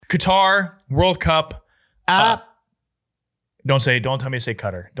Qatar World Cup. Don't tell me to say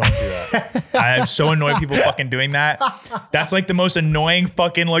Qatar. Don't do that. I'm so annoyed people fucking doing that. That's like the most annoying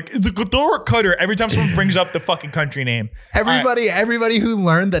fucking like, it's a Qatar or Qatar every time someone brings up the fucking country name. Everybody who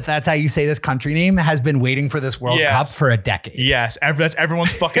learned that that's how you say this country name has been waiting for this World Cup for a decade. Yes, that's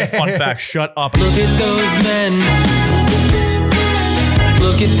everyone's fucking fun fact. Shut up. Look at those men.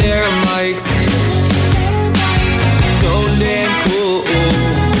 Look at their mics. So damn cool.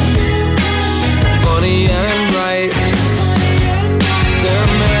 Funny and right. They're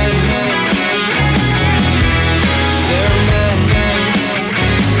men. They're men.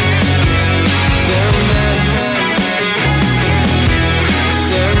 They're men.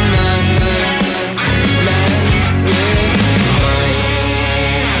 They're men. Men with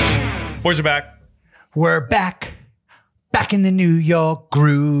mics. Boys are back. We're back in the New York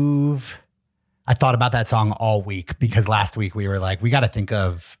groove. I thought about that song all week because last week we were like, we got to think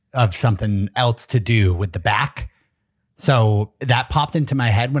of something else to do with the back. So that popped into my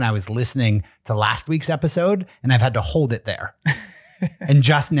head when I was listening to last week's episode, and I've had to hold it there. And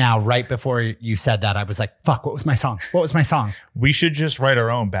just now, right before you said that, I was like, fuck, what was my song? What was my song? We should just write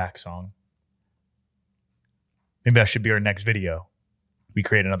our own back song. Maybe that should be our next video. We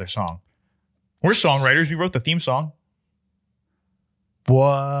create another song. We're songwriters. We wrote the theme song.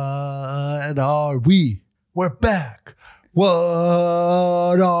 What are we? We're back.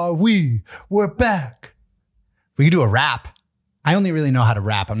 What are we? We're back. We could do a rap. I only really know how to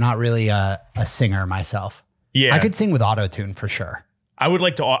rap. I'm not really a singer myself. Yeah. I could sing with auto-tune for sure. I would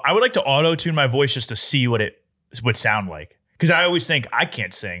like to auto-tune my voice just to see what it would sound like. Because I always think I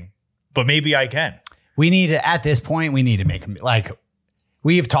can't sing, but maybe I can. At this point, we need to make like,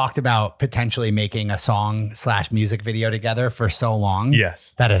 we've talked about potentially making a song/music video together for so long.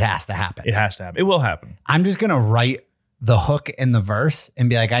 Yes. That it has to happen. It has to happen. It will happen. I'm just going to write the hook in the verse and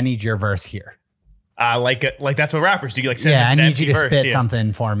be like, I need your verse here. Like that's what rappers do. Like, send I need you to verse. spit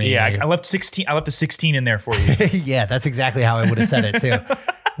something for me. Yeah, I left 16. I left the 16 in there for you. Yeah, that's exactly how I would have said it too.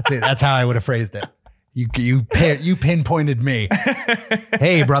 That's how I would have phrased it. You pinpointed me.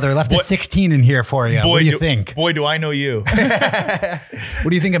 Hey, brother, left a 16 in here for you. What do you think? Boy, do I know you. What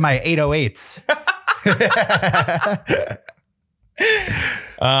do you think of my 808s?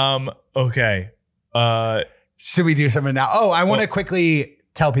 Okay. Should we do something now? Oh, I want to quickly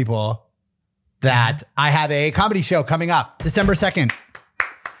tell people that I have a comedy show coming up December 2nd.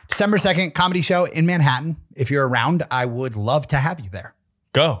 December 2nd, comedy show in Manhattan. If you're around, I would love to have you there.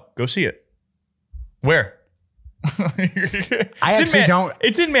 Go see it. Where? It's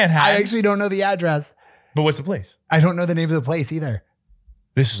in Manhattan. I actually don't know the address. But what's the place? I don't know the name of the place either.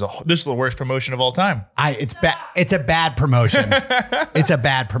 This is the worst promotion of all time. It's a bad promotion. It's a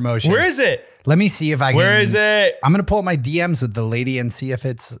bad promotion. Where is it? Let me see if I can. Where is it? I'm gonna pull up my DMs with the lady and see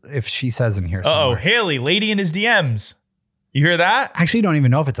if she says in here somewhere. Oh, Haley, lady in his DMs. You hear that? I actually don't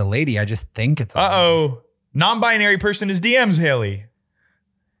even know if it's a lady. I just think it's a lady. Non-binary person is DMs, Haley.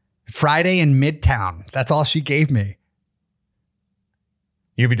 Friday in Midtown. That's all she gave me.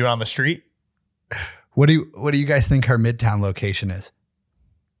 You'll be doing it on the street? What do you guys think her Midtown location is?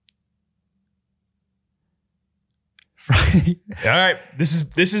 Friday. All right.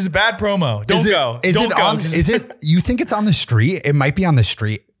 This is a bad promo. Don't go. Is it you think it's on the street? It might be on the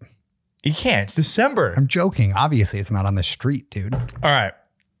street. You can't. It's December. I'm joking. Obviously, it's not on the street, dude. All right.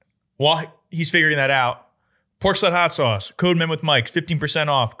 While he's figuring that out, Pork Slut Hot Sauce, code Men with Mike, 15%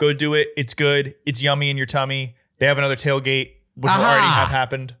 off. Go do it. It's good. It's yummy in your tummy. They have another tailgate, which will already have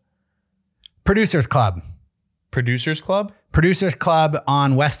happened. Producers Club. Producers Club? Producers Club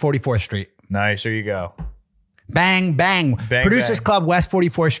on West 44th Street. Nice. There you go. Bang, bang. Producers bang. Club, West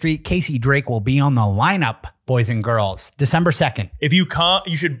 44th Street. Casey Drake will be on the lineup, boys and girls, December 2nd. If you come,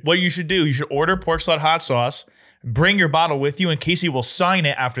 you should order Pork Slut Hot Sauce, bring your bottle with you, and Casey will sign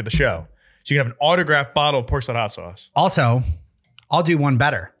it after the show. So you can have an autographed bottle of Pork Slut Hot Sauce. Also, I'll do one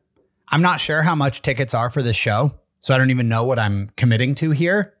better. I'm not sure how much tickets are for this show, so I don't even know what I'm committing to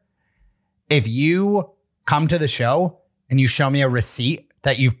here. If you come to the show and you show me a receipt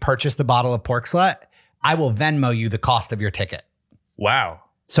that you've purchased a bottle of Pork Slut, I will Venmo you the cost of your ticket. Wow.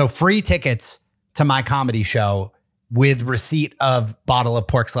 So free tickets to my comedy show with receipt of bottle of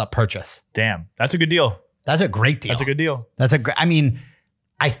Pork Slut purchase. Damn. That's a good deal. That's a great deal. That's a good deal. I mean,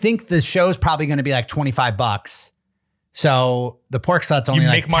 I think the show's probably going to be like $25. So the Pork Slut's only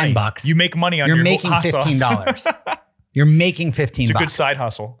like $10. You make money on your making hot $15. sauce. You're making $15. It's a good side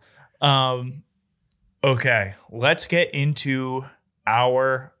hustle. Okay. Let's get into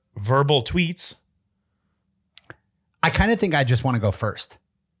our verbal tweets. I kind of think I just want to go first.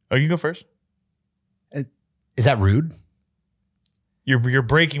 Oh, you go first? Is that rude? You're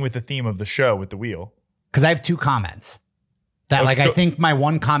breaking with the theme of the show with the wheel. Because I have 2 comments that I think my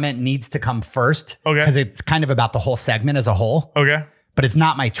one comment needs to come first. Okay. Because it's kind of about the whole segment as a whole. Okay. But it's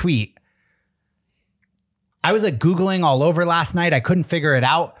not my tweet. I was Googling all over last night. I couldn't figure it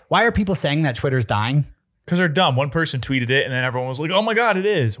out. Why are people saying that Twitter's dying? Because they're dumb. One person tweeted it, and then everyone was like, "Oh my god, it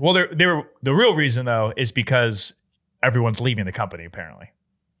is." Well, the real reason though is because everyone's leaving the company apparently.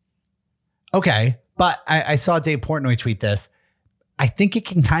 Okay, but I saw Dave Portnoy tweet this. I think it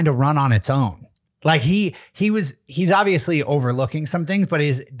can kind of run on its own. Like he's obviously overlooking some things, but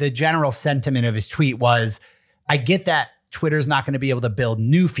the general sentiment of his tweet was, I get that Twitter's not going to be able to build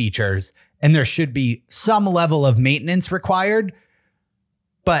new features and there should be some level of maintenance required,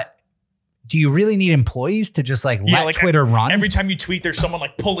 but do you really need employees to just let Twitter run? Every time you tweet, there's someone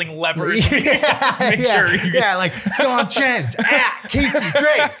pulling levers. Sure like Don Chens, Casey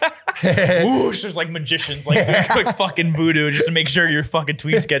Drake. Whoosh, there's magicians doing fucking voodoo just to make sure your fucking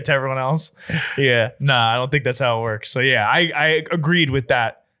tweets get to everyone else. Yeah. Nah, I don't think that's how it works. So yeah, I agreed with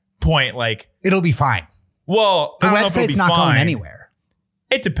that point. It'll be fine. Well, the website's not going anywhere.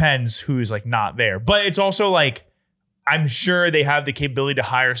 It depends who's not there. But it's also I'm sure they have the capability to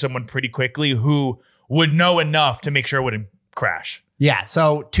hire someone pretty quickly who would know enough to make sure it wouldn't crash. Yeah.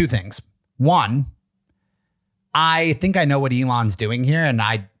 So 2 things. One, I think I know what Elon's doing here. And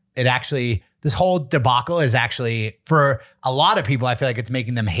this whole debacle is actually, for a lot of people, I feel like it's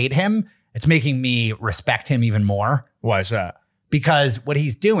making them hate him. It's making me respect him even more. Why is that? Because what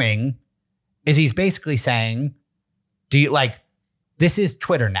he's doing is he's basically saying, this is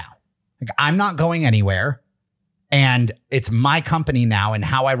Twitter now. I'm not going anywhere. And it's my company now, and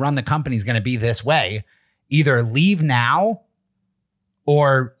how I run the company is going to be this way. Either leave now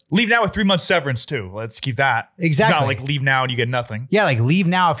or... Leave now with 3 months severance, too. Let's keep that. Exactly. It's not leave now and you get nothing. Yeah, leave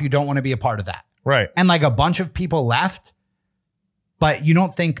now if you don't want to be a part of that. Right. And a bunch of people left, but you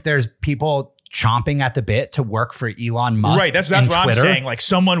don't think there's people chomping at the bit to work for Elon Musk? Right, that's what I'm saying.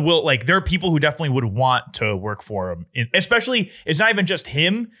 Someone will... there are people who definitely would want to work for him. Especially, it's not even just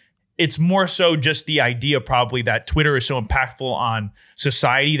him. It's more so just the idea probably that Twitter is so impactful on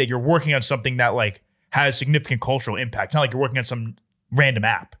society that you're working on something that has significant cultural impact. It's not like you're working on some random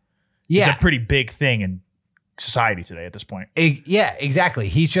app. Yeah. It's a pretty big thing in society today at this point. Yeah, exactly.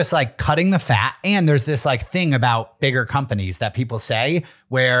 He's just cutting the fat. And there's this thing about bigger companies that people say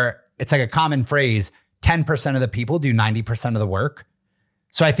where it's a common phrase, 10% of the people do 90% of the work.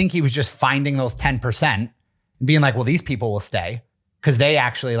 So I think he was just finding those 10% and being well, these people will stay, because they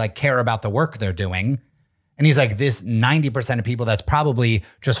actually care about the work they're doing. And he's this 90% of people that's probably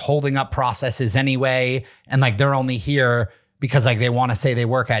just holding up processes anyway. And they're only here because they want to say they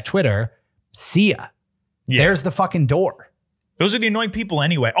work at Twitter. See ya. Yeah. There's the fucking door. Those are the annoying people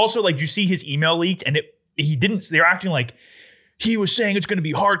anyway. Also, you see his email leaked and they're acting like he was saying it's going to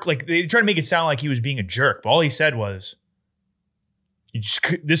be hard. They try to make it sound like he was being a jerk. But all he said was,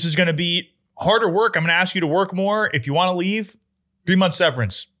 this is going to be harder work. I'm going to ask you to work more. If you want to leave, 3 months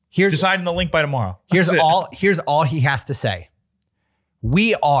severance. Deciding the link by tomorrow. Here's all he has to say.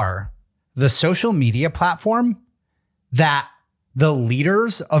 We are the social media platform that the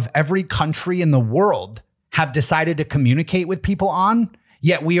leaders of every country in the world have decided to communicate with people on,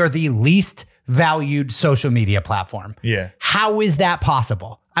 yet we are the least valued social media platform. Yeah. How is that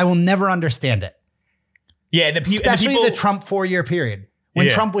possible? I will never understand it. Yeah. Especially the Trump 4-year period. When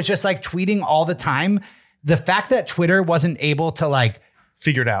Trump was just tweeting all the time. The fact that Twitter wasn't able to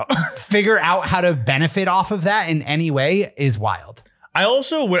figure out how to benefit off of that in any way is wild.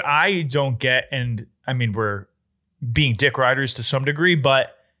 What I don't get, and I mean, we're being dick riders to some degree,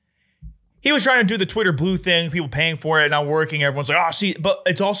 but he was trying to do the Twitter Blue thing, people paying for it, not working. Everyone's but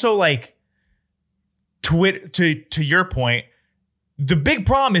it's also to your point, the big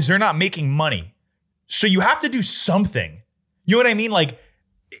problem is they're not making money. So you have to do something. You know what I mean?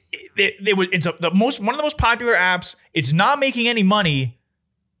 It's one of the most popular apps. It's not making any money.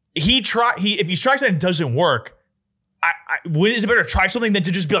 If he tries something and it doesn't work, is it better to try something than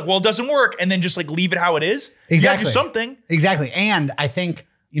to just be well, it doesn't work and then just leave it how it is? Exactly. You gotta do something. Exactly. And I think,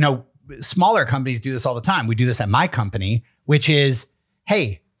 smaller companies do this all the time. We do this at my company, which is,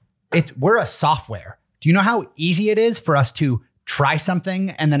 hey, we're a software. Do you know how easy it is for us to try something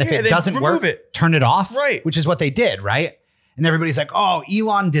and then if it doesn't work, turn it off? Right. Which is what they did, right? And everybody's oh,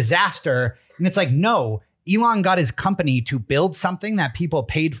 Elon disaster. And it's no, Elon got his company to build something that people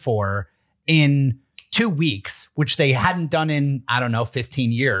paid for in 2 weeks, which they hadn't done in,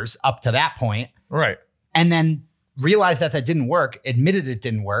 15 years up to that point. Right. And then realized that didn't work, admitted it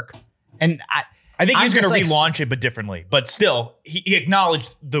didn't work. And I think he's going to relaunch it, but differently. But still, he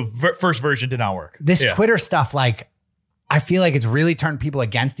acknowledged the first version did not work. This Twitter stuff, I feel like it's really turned people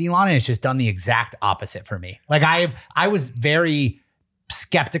against Elon, and it's just done the exact opposite for me. Like I was very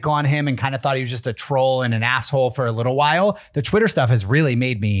skeptical on him and kind of thought he was just a troll and an asshole for a little while. The Twitter stuff has really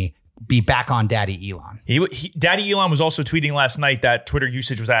made me be back on Daddy Elon. Daddy Elon was also tweeting last night that Twitter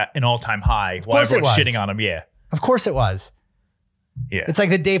usage was at an all-time high while course it everyone's was. shitting on him. Yeah. Of course it was. Yeah. It's like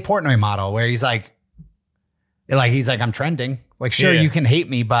the Dave Portnoy model where he's like, I'm trending. Like, sure, Yeah. you can hate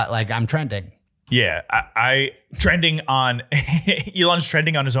me, but like I'm trending. Yeah. I trending on Elon's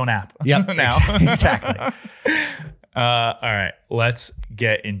trending on his own app. Yep. now. Exactly. All right. Let's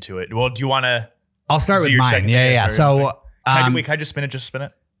get into it. Well, do you want to? I'll start with your mine. second Yeah, thing? yeah. Sorry, So, can I just spin it? Just spin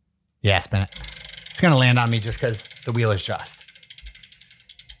it. yeah, spin it. It's going to land on me just because the wheel is just.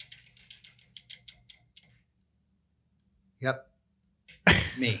 Yep.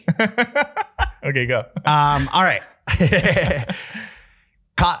 Me. Okay, go. All right.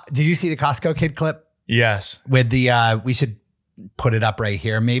 Did you see the Costco kid clip Yes. with the, we should put it up right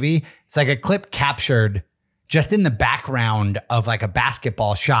here. Maybe it's like a clip captured just in the background of like a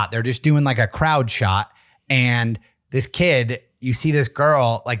basketball shot. They're just doing like a crowd shot. And this kid, you see this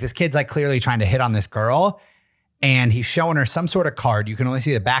girl, like this kid's like clearly trying to hit on this girl, and he's showing her some sort of card. You can only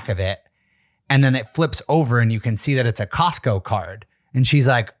see the back of it. And then it flips over and you can see that it's a Costco card. And she's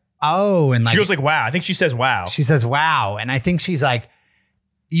like, oh, and like, She goes like, wow. I think she says, wow. she says, wow. And I think she's like,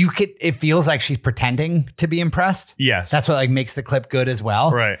 it feels like she's pretending to be impressed. Yes. That's what like makes the clip good as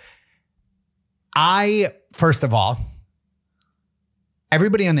well. right. First of all,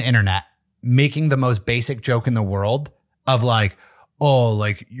 everybody on the internet making the most basic joke in the world of like, oh,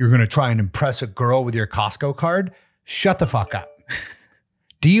 like you're going to try and impress a girl with your Costco card. Shut the fuck up.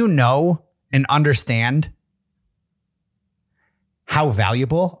 Do you know and understand how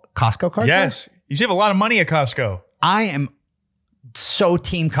valuable Costco cards are? Yes. You save a lot of money at Costco. I am so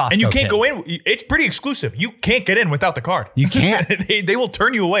team Costco. And you can't kid. go in. It's pretty exclusive. You can't get in without the card. You can't. they will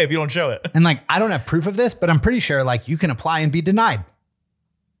turn you away if you don't show it. And like, I don't have proof of this, but I'm pretty sure like you can apply and be denied.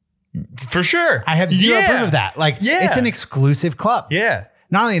 For sure. I have zero Yeah. proof of that. Like, Yeah. it's an exclusive club. Yeah.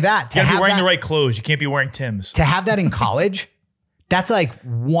 Not only that, You gotta be wearing that, the right clothes. You can't be wearing Tim's. to have that in college, that's like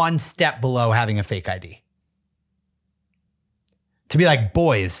one step below having a fake ID. To be like,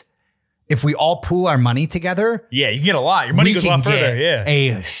 boys, if we all pool our money together, Yeah, you can get a lot. Your money we goes a can lot further. get Yeah.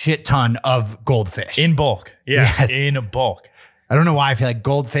 a shit ton of goldfish. In bulk. Yes. Yes. In probably. I don't know why I feel like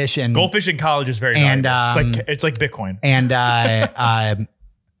goldfish and Goldfish in college is very And, valuable. It's like Bitcoin. and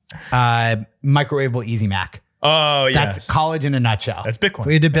microwavable Easy Mac. Oh, yes. That's college in a nutshell. That's Bitcoin.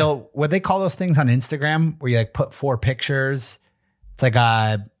 We had to build what they call those things on Instagram where you like put 4 pictures. It's like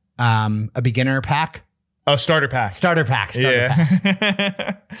a beginner pack. Oh, starter pack. Starter pack.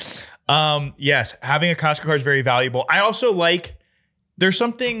 Yes, having a Costco card is very valuable. I also like, there's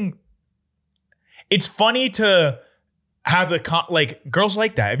something, it's funny to have like girls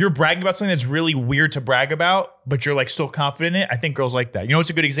like that. If you're bragging about something that's really weird to brag about, but you're like still confident in it, I think girls like that. You know, it's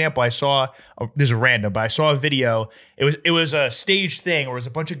a good example. I saw, this is random, but I saw a video. It was a stage thing where it was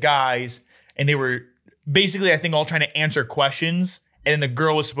a bunch of guys and they were basically, I think, all trying to answer questions. And then the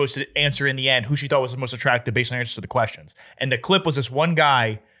girl was supposed to answer in the end who she thought was the most attractive based on answers to the questions. And the clip was this one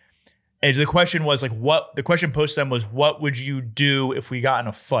guy. And the question was like, the question posed to them was, what would you do if we got in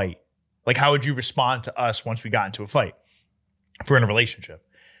a fight? Like, how would you respond to us once we got into a fight? If we're in a relationship.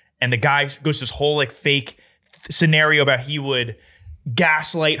 And the guy goes this whole like fake scenario about he would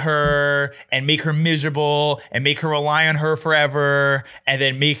gaslight her and make her miserable and make her rely on her forever and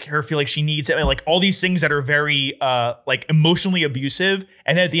then make her feel like she needs it. And like all these things that are very like emotionally abusive.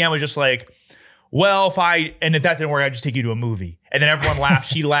 And then at the end was just like, well, if that didn't work, I'd just take you to a movie. And then everyone laughs,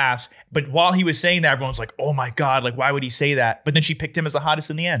 she laughs. But while he was saying that, everyone's like, oh my God, like why would he say that? But then she picked him as the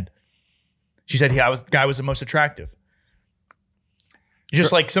hottest in the end. She said the guy was the most attractive.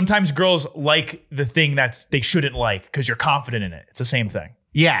 Just like sometimes girls like the thing that's they shouldn't like because you're confident in it. It's the same thing.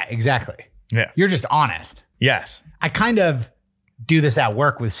 Yeah, exactly. Yeah. You're just honest. Yes. I kind of do this at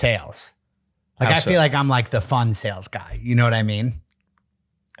work with sales. Like How I so? feel like I'm like the fun sales guy. You know what I mean?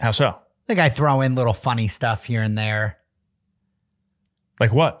 How so? Like I throw in little funny stuff here and there.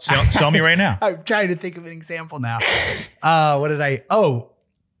 Like what? Sell me right now. I'm trying to think of an example now. The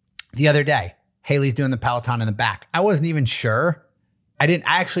other day, Haley's doing the Peloton in the back. I wasn't even sure. I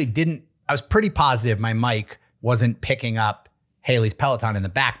was pretty positive my mic wasn't picking up Haley's Peloton in the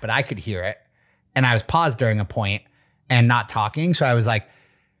back, but I could hear it. And I was paused during a point and not talking. So I was like,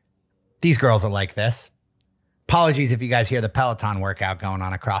 these girls are like this. Apologies if you guys hear the Peloton workout going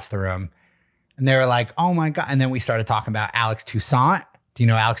on across the room. And they were like, oh my God. And then we started talking about Alex Toussaint. Do you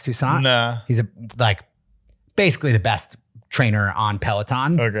know Alex Toussaint? Nah. He's basically the best trainer on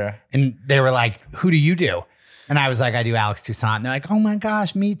Peloton. Okay. And they were like, who do you do? And I was like, I do Alex Toussaint. And they're like, oh my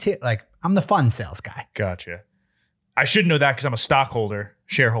gosh, me too. Like, I'm the fun sales guy. Gotcha. I should know that because I'm a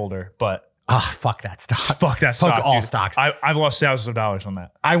shareholder, but Oh, fuck that stock. fuck that stock. Fuck all dude. stocks. I've lost thousands of dollars on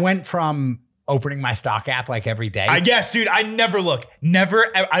that. I went from opening my stock app like every day. I guess, dude, I never look. Never.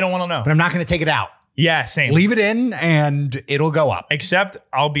 I don't want to know. but I'm not going to take it out. Yeah, same. Leave it in and it'll go up. Except,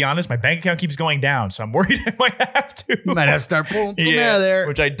 I'll be honest, my bank account keeps going down, so I'm worried I might have to. Might have to start pulling some out of there.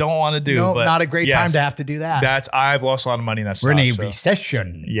 Which I don't want to do. No, but not a great time yes, to have to do that. I've lost a lot of money in that stock. We're in a so-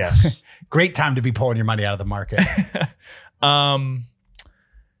 recession. Yes. Great time to be pulling your money out of the market.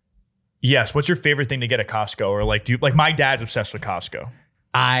 Yes. What's your favorite thing to get at Costco? Or like, my dad's obsessed with Costco.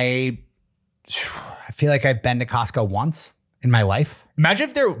 I feel like I've been to Costco once in my life. Imagine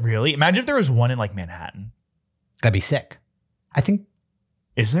if there was one in like Manhattan. That'd be sick. I think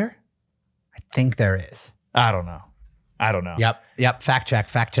Is there? there is. I don't know. Yep. Fact check.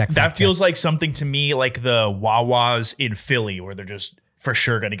 That feels like something to me like the Wawas in Philly where they're just for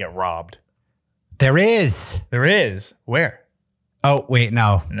sure going to get robbed. There is. There is. Where? Oh, wait,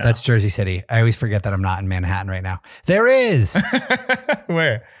 no. That's Jersey City. I always forget that I'm not in Manhattan right now. There is.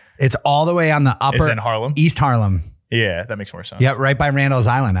 Where? It's all the way on the upper Is it in Harlem? East Harlem. Yeah, that makes more sense. Yep, right by Randall's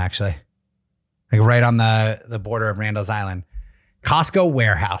Island, actually. Like right on the border of Randall's Island. Costco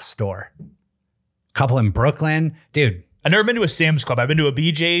warehouse store. Couple in Brooklyn. Dude, I've never been to a Sam's Club. I've been to a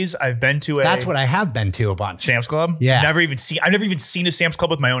BJ's. I've been to a that's what I have been to a bunch. Sam's Club. Yeah. I've never even seen a Sam's Club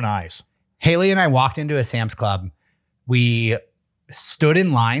with my own eyes. Haley and I walked into a Sam's Club. We stood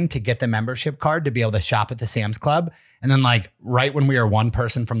in line to get the membership card to be able to shop at the Sam's Club. And then like right when we were one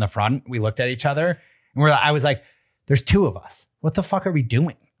person from the front, we looked at each other and I was like, there's two of us. What the fuck are we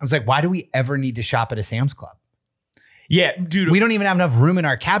doing? I was like, why do we ever need to shop at a Sam's Club? Yeah, dude. We don't even have enough room in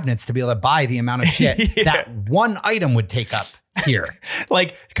our cabinets to be able to buy the amount of shit Yeah. that one item would take up here.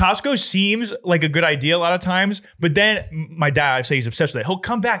 Like Costco seems like a good idea a lot of times, but then my dad, I say he's obsessed with it. He'll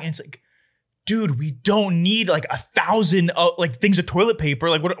come back and it's like, dude, we don't need like 1,000 like things of toilet paper.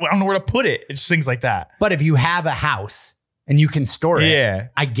 Like, I don't know where to put it. It's things like that. But if you have a house and you can store it, Yeah.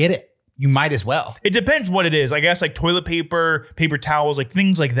 I get it. You might as well. It depends what it is. I guess like toilet paper, paper towels, like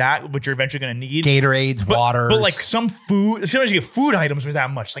things like that, which you're eventually going to need. Gatorades, waters. But like some food, sometimes you get food items are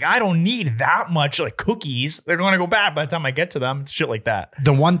that much. Like I don't need that much. Like cookies, they're going to go bad by the time I get to them. It's shit like that.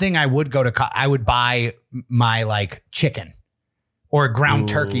 The one thing I would I would buy my like chicken or ground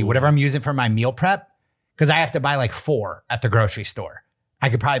turkey, whatever I'm using for my meal prep, because I have to buy like 4 at the grocery store. I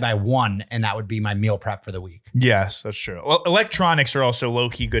could probably buy 1 and that would be my meal prep for the week. Yes, that's true. Well, electronics are also low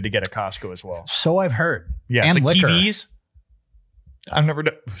key good to get at Costco as well. So I've heard. Yeah, and like liquor. TVs. I've never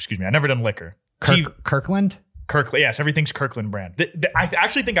done liquor. Kirkland? Kirkland. Yes, everything's Kirkland brand. I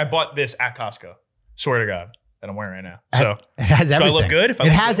actually think I bought this at Costco. Swear to God, that I'm wearing right now. So It has everything. look good? It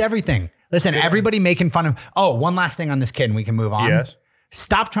has everything. Listen, everybody making fun of. Oh, one last thing on this kid and we can move on. yes,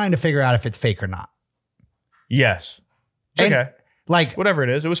 Stop trying to figure out if it's fake or not. yes. It's And, okay. Like, Whatever it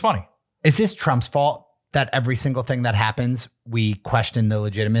is funny. is this Trump's fault that every single thing that happens, we question the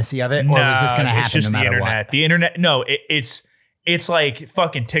legitimacy of it? Or is this going to happen It's just no the matter internet. what? The internet. No, it's like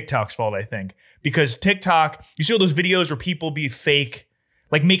fucking TikTok's fault, I think. Because TikTok, you see all those videos where people be fake,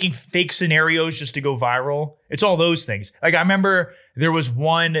 like making fake scenarios just to go viral. It's all those things. Like I remember there was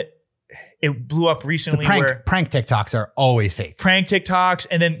one, it blew up recently where Prank TikToks are always fake. prank TikToks.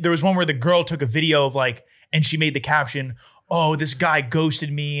 And then there was one where the girl took a video of like, and she made the caption, oh, this guy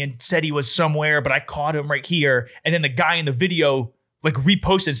ghosted me and said he was somewhere, but I caught him right here. And then the guy in the video like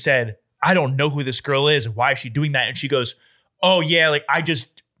reposted and said, I don't know who this girl is. Why is she doing that? And she goes, oh yeah, like I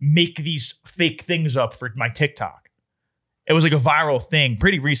just make these fake things up for my TikTok. It was like a viral thing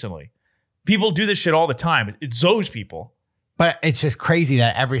pretty recently. People do this shit all the time. It's those people. But it's just crazy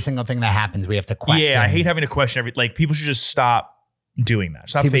that every single thing that happens, we have to question. Yeah, I hate having to question everything. Like people should just stop doing that.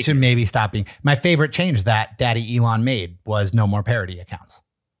 Stop People faking. should maybe stop being. My favorite change that Daddy Elon made was no more parody accounts.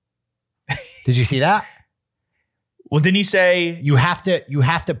 Did you see that? Well, didn't he say You have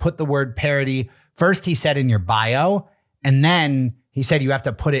to put the word parody. First, he said in your bio, and then he said you have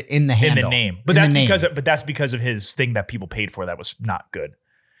to put it in the in handle. the name? But that's because of his thing that people paid for that was not good.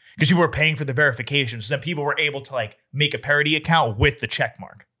 Because people were paying for the verification. So then people were able to like make a parody account with the check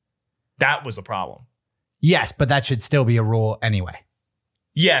mark. That was the problem. Yes, but that should still be a rule anyway.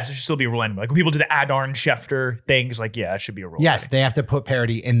 Yes, it should still be a rule anyway. Like when people do the Adorn Schefter things, like, yeah, it should be a rule. Yes, anyway. they have to put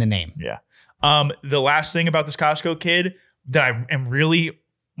parody in the name. Yeah. The last thing about this Costco kid that I am really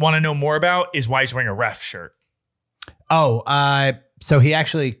want to know more about is why he's wearing a ref shirt. Oh, so he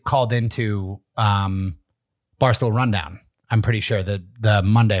actually called into Barstool Rundown. I'm pretty sure the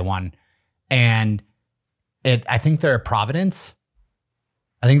Monday one, and I think they're Providence.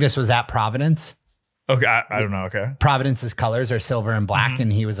 I think this was at Providence. Okay, I don't know. Okay. Providence's colors are silver and black, Mm-hmm.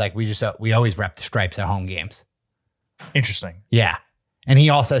 and he was like, we always rep the stripes at home games. Interesting. Yeah, and he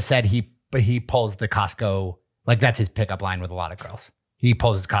also said he pulls the Costco, like that's his pickup line with a lot of girls. He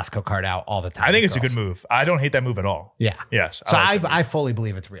pulls his Costco card out all the time. I think with it's a girls. good move. I don't hate that move at all. Yeah. Yes. So like that move. I fully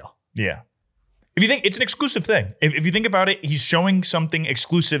believe it's real. Yeah. If you think it's an exclusive thing, if you think about it, he's showing something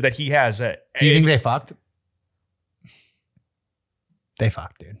exclusive that he has. That Do you think they fucked? They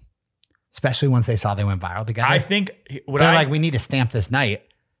fucked, dude. Especially once they saw they went viral together. I think what They're like, we need to stamp this night.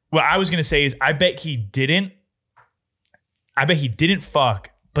 what I was gonna say is I bet he didn't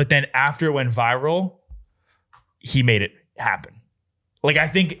fuck, but then after it went viral, he made it happen. Like I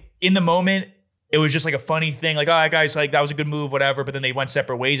think in the moment it was just like a funny thing, like, oh guys, like that was a good move, whatever. But then they went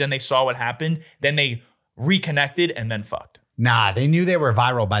separate ways and they saw what happened. Then they reconnected and then fucked. Nah, they knew they were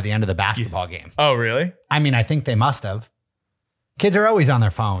viral by the end of the basketball game. Oh, really? I mean, I think they must have. Kids are always on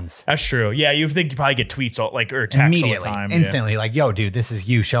their phones. That's true. Yeah, you think you probably get tweets or texts all the Immediately, time. instantly, like, yo, dude, this is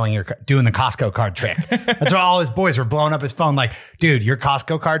you showing doing the Costco card trick. That's why all his boys were blowing up his phone like, dude, your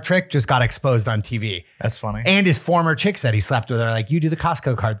Costco card trick just got exposed on TV. That's funny. And his former chicks that he slept with are like, you do the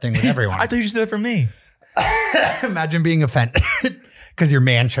Costco card thing with everyone. I thought you just did that for me. Imagine being offended because your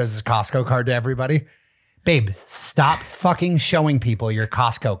man shows his Costco card to everybody. Babe, stop fucking showing people your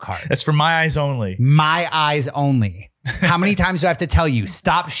Costco card. That's for my eyes only. My eyes only. How many times do I have to tell you,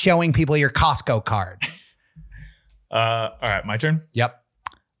 stop showing people your Costco card? All right, my turn. Yep.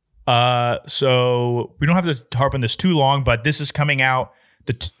 So we don't have to harp on this too long, but this is coming out.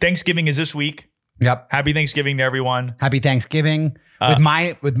 Thanksgiving is this week. Yep. Happy Thanksgiving to everyone. Happy Thanksgiving. With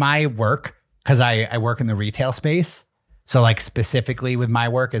my work, because I work in the retail space. So like specifically with my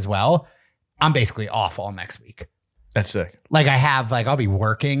work as well, I'm basically off all next week. That's sick. Like I have, like I'll be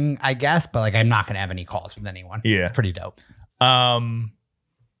working, I guess, but like I'm not going to have any calls with anyone. Yeah. It's pretty dope.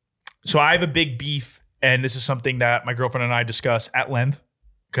 So I have a big beef, and this is something that my girlfriend and I discuss at length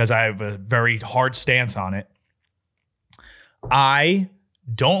because I have a very hard stance on it. I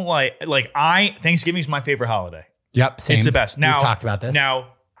don't Thanksgiving is my favorite holiday. Yep. Same. It's the best. Now, we've talked about this.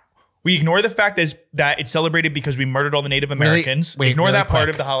 Now, we ignore the fact that it's celebrated because we murdered all the Native Americans. Wait, ignore really that part quick.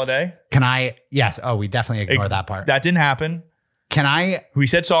 of the holiday. Can I? Yes. Oh, we definitely ignore that part. That didn't happen. Can I? We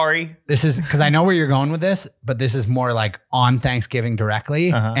said sorry. This is because I know where you're going with this, but this is more like on Thanksgiving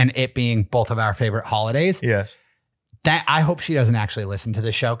directly, and it being both of our favorite holidays. Yes. That I hope she doesn't actually listen to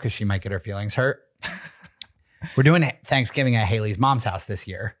this show because she might get her feelings hurt. We're doing Thanksgiving at Haley's mom's house this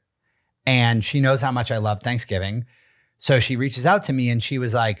year, and she knows how much I love Thanksgiving. So she reaches out to me and she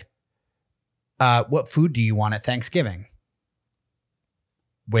was like, what food do you want at Thanksgiving?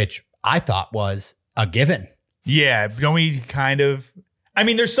 Which I thought was a given. Yeah. Don't we kind of? I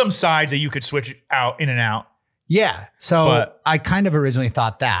mean, there's some sides that you could switch out in and out. Yeah. So But- I kind of originally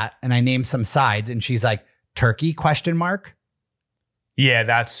thought that, and I named some sides, and she's like, turkey, ? Yeah,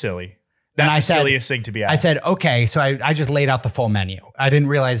 that's silly. And That's I the said- silliest thing to be asked. I said, okay. So I just laid out the full menu. I didn't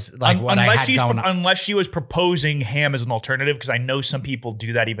realize like what I had going on. Unless she was proposing ham as an alternative, because I know some people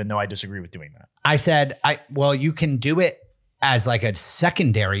do that, even though I disagree with doing that. I said, well, you can do it as like a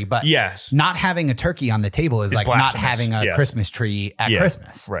secondary, but Yes. not having a turkey on the table is It's like not blasphemous. having a Yeah. Christmas tree at Yeah.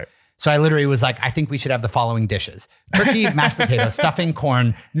 Christmas. Right. So I literally was like, I think we should have the following dishes: turkey, mashed potatoes, stuffing, corn,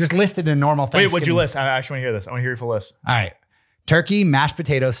 and just listed in normal Wait, Thanksgiving. what'd you list? I actually want to hear this. I want to hear your full list. All right. Turkey, mashed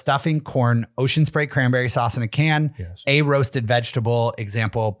potatoes, stuffing, corn, ocean spray cranberry sauce in a can, Yes. a roasted vegetable,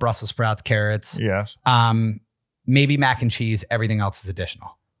 example, Brussels sprouts, carrots, Yes. maybe mac and cheese. Everything else is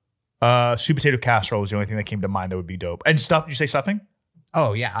additional. Sweet potato casserole was the only thing that came to mind that would be dope. And stuff, did you say stuffing?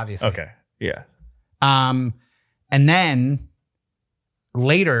 Oh, yeah, obviously. Okay. Yeah. And then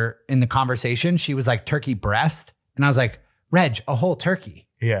later in the conversation, she was like, turkey breast. And I was like, Reg, a whole turkey.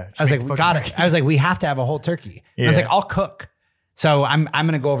 Yeah. I was like, we got it. I was like, we have to have a whole turkey. I was Yeah. like, I'll cook. So I'm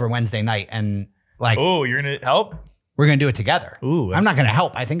going to go over Wednesday night and like, Oh, you're going to help? we're going to do it together. Ooh, I'm not going to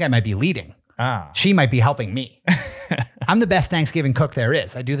help. I think I might be leading. Ah. She might be helping me. I'm the best Thanksgiving cook there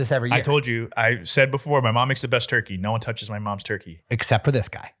is. I do this every year. I told you, I said before, my mom makes the best turkey. No one touches my mom's turkey. Except for this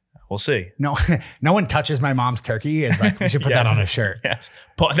guy. We'll see. No, no one touches my mom's turkey. It's like, we should put Yes. that on a shirt. Yes.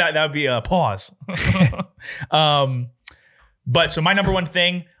 That would be a pause. But so my number one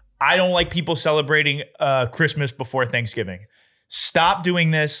thing, I don't like people celebrating Christmas before Thanksgiving. Stop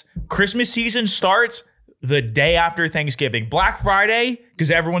doing this. Christmas season starts the day after Thanksgiving. Black Friday, because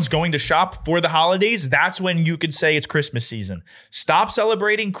everyone's going to shop for the holidays, that's when you could say it's Christmas season. Stop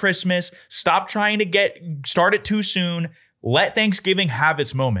celebrating Christmas. Stop trying to start it too soon. Let Thanksgiving have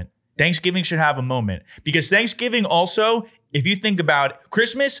its moment. Thanksgiving should have a moment, because Thanksgiving also, if you think about it,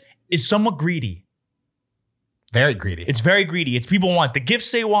 Christmas is somewhat greedy. Very greedy. It's very greedy. It's people want the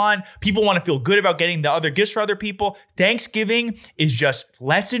gifts they want. People want to feel good about getting the other gifts for other people. Thanksgiving is just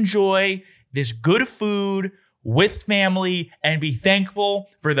let's enjoy this good food with family and be thankful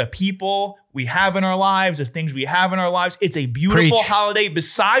for the people we have in our lives, the things we have in our lives. It's a beautiful Preach. holiday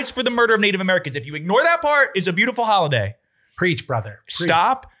besides for the murder of Native Americans. If you ignore that part, it's a beautiful holiday. Preach, brother. Preach.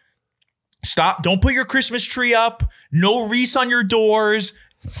 Stop. Don't put your Christmas tree up. No wreaths on your doors.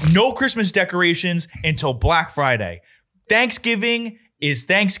 No Christmas decorations until Black Friday. Thanksgiving is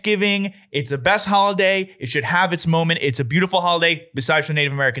Thanksgiving. It's the best holiday. It should have its moment. It's a beautiful holiday besides for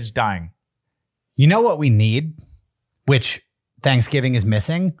Native Americans dying. You know what we need, which Thanksgiving is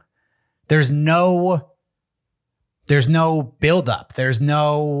missing? There's no buildup. There's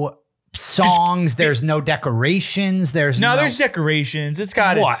no songs. There's no decorations. There's decorations. It's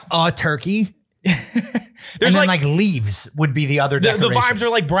got what? A turkey. There's and then leaves would be the other the decoration. vibes are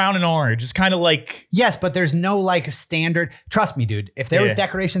like brown and orange. It's kind of like yes, but there's no like standard. Trust me, dude. If there was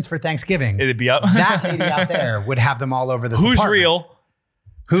decorations for Thanksgiving, it'd be up. That lady out there would have them all over the. Who's apartment. real?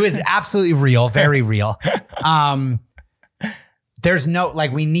 Who is absolutely real, very real. There's no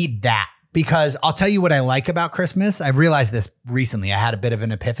we need that because I'll tell you what I like about Christmas. I realized this recently. I had a bit of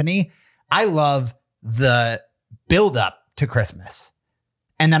an epiphany. I love the build up to Christmas.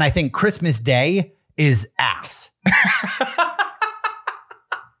 And then I think Christmas Day is ass.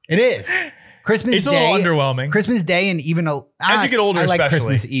 It is. Christmas it's Day. A little underwhelming. Christmas Day and even as you get older, I like especially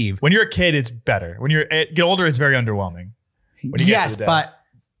Christmas Eve. When you're a kid, it's better. When you get older, it's very underwhelming. When you get to the day. But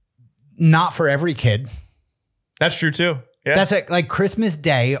not for every kid. That's true too. Yeah. That's like Christmas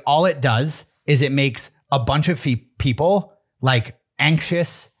Day. All it does is it makes a bunch of people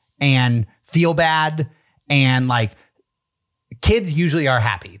anxious and feel bad. And kids usually are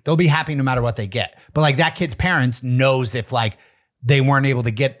happy. They'll be happy no matter what they get. But that kid's parents knows if they weren't able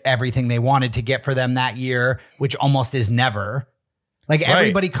to get everything they wanted to get for them that year, which almost is never.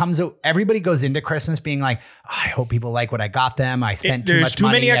 Everybody goes into Christmas being I hope people like what I got them. I spent too much money. There's too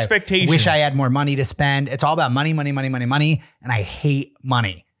many expectations. I wish I had more money to spend. It's all about money. And I hate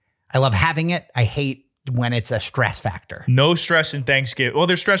money. I love having it. I hate when it's a stress factor. No stress in Thanksgiving. Well,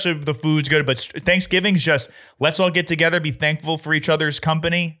 there's stress if the food's good, but Thanksgiving's just let's all get together, be thankful for each other's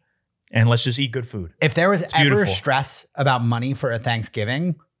company, and let's just eat good food. If there was ever stress about money for a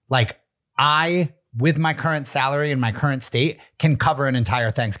Thanksgiving, I, with my current salary and my current state, can cover an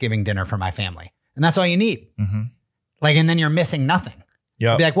entire Thanksgiving dinner for my family. And that's all you need. Mm-hmm. And then you're missing nothing.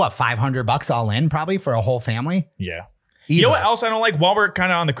 Yeah. Be what, $500 all in probably for a whole family? Yeah. Easily. You know what else I don't like? While we're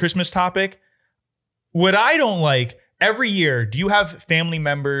kind of on the Christmas topic, what I don't like, every year, do you have family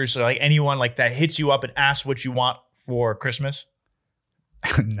members or anyone that hits you up and asks what you want for Christmas?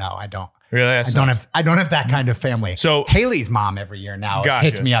 No, I don't. Really? I don't have that kind of family. So Haley's mom every year now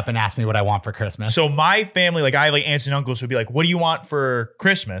hits me up and asks me what I want for Christmas. So my family, I have aunts and uncles who would be what do you want for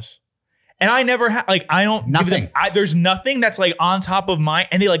Christmas? And I never have, I don't. Nothing. There's nothing that's on top of mine,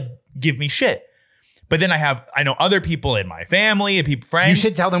 and they give me shit. But then I know other people in my family and friends. You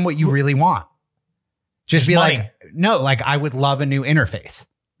should tell them what you really want. Just be money. no, I would love a new interface.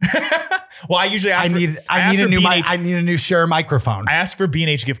 Well, I usually ask I need a new Shure microphone. I ask for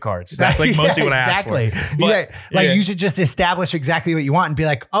B&H gift cards. That's mostly what I ask for. But, you should just establish exactly what you want and be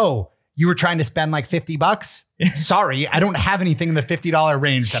oh, you were trying to spend $50? Sorry, I don't have anything in the $50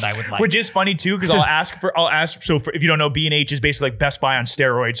 range that I would like. Which is funny too, because I'll ask. So if you don't know, B&H is basically Best Buy on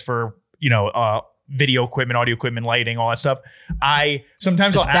steroids for video equipment, audio equipment, lighting, all that stuff.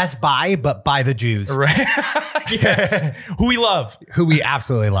 It's Best Buy, but by the Jews. Right. Yes. Who we love. Who we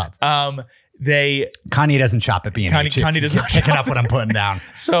absolutely love. Kanye doesn't shop at B&H. Kanye does not picking up what I'm putting down.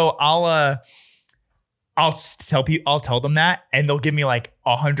 So I'll tell them that, and they'll give me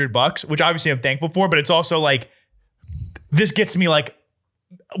 $100, which obviously I'm thankful for, but it's also this gets me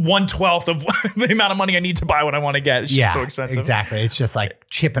 1/12 of the amount of money I need to buy what I want to get. It's just so expensive. Exactly. It's just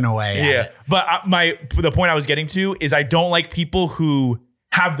chipping away at it. But the point I was getting to is I don't like people who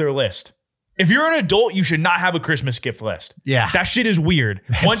have their list. If you're an adult, you should not have a Christmas gift list. Yeah. That shit is weird.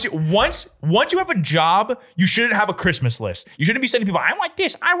 Once you have a job, you shouldn't have a Christmas list. You shouldn't be sending people, I want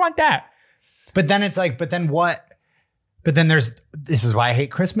this, I want that. But then it's but then what? But then this is why I hate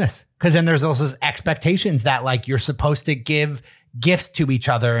Christmas. Because then there's also expectations that you're supposed to give gifts to each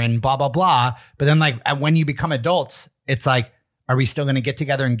other and blah, blah, blah. But then when you become adults, it's are we still going to get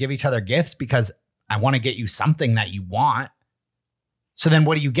together and give each other gifts? Because I want to get you something that you want. So then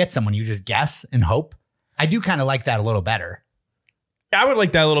what do you get someone? You just guess and hope? I do kind of like that a little better. I would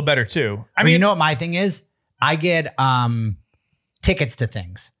like that a little better too. I mean, you know what my thing is? I get tickets to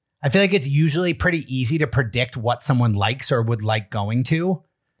things. I feel it's usually pretty easy to predict what someone likes or would like going to.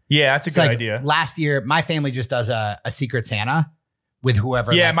 Yeah, that's a It's good like idea. last year, my family just does a Secret Santa with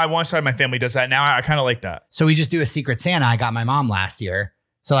whoever. Yeah, like- my one side of my family does that now. I kind of like that. so we just do a Secret Santa. I got my mom last year.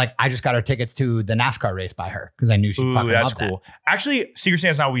 So like I just got her tickets to the NASCAR race by her because I knew she'd Ooh, fucking that's love that. cool. Actually, Secret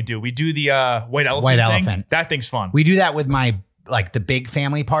Santa's not what we do. We do the white elephant. White thing. elephant. That thing's fun. We do that with my like the big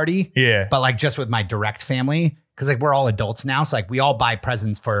family party, Yeah. but like just with my direct family because like we're all adults now. So like we all buy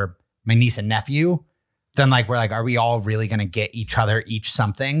presents for my niece and nephew. Then like we're like, are we all really gonna get each other each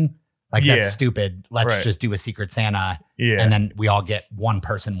something? Like Yeah. that's stupid. Let's Right. just do a Secret Santa, Yeah. and then we all get one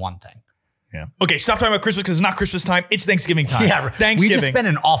person one thing. Yeah. Okay, stop talking about Christmas because it's not Christmas time. It's Thanksgiving time. Thanksgiving. We just spent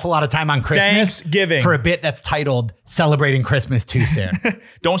an awful lot of time on Christmas Thanksgiving. for a bit that's titled "Celebrating Christmas Too Soon."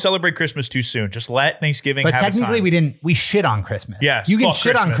 Don't celebrate Christmas too soon. Just let Thanksgiving But have its technically, time. we shit on Christmas. Yes. you can fuck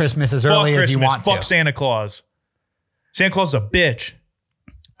shit on Christmas as Fuck early as you Christmas. want Fuck to. Santa Claus. Santa Claus is a bitch.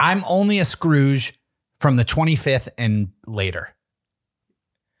 I'm only a Scrooge from the 25th and later.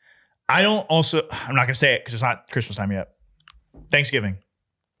 I'm not going to say it because it's not Christmas time yet. Thanksgiving.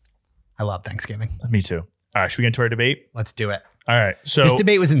 I love Thanksgiving. Me too. All right, should we get into our debate? Let's do it. All right. So This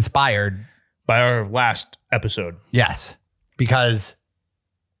debate was inspired, by our last episode, yes, because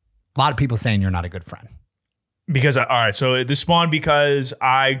a lot of people saying you're not a good friend. because all right, so this spawned because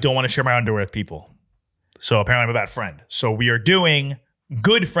I don't want to share my underwear with people. So apparently I'm a bad friend. So we are doing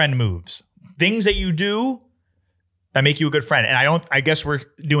good friend moves. Things that you do that make you a good friend. And I guess we're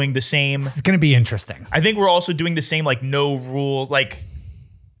doing the same. It's going to be interesting. I think we're also doing the same, like no rules, like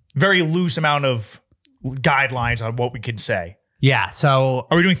very loose amount of guidelines on what we can say. Yeah. So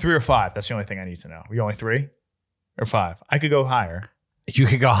Are we doing 3 or 5? That's the only thing I need to know. Are we only 3 or 5? I could go higher. you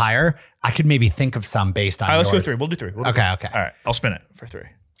could go higher. I could maybe think of some based on. All right, let's go yours. 3. We'll do 3. We'll do Okay. 3. Okay. All right, I'll spin it for 3.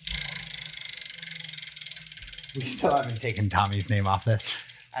 We still haven't taken Tommy's name off this.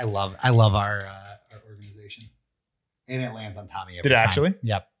 I love our organization, and it lands on Tommy. Every Did it time. actually?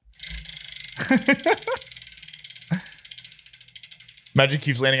 Yep. Magic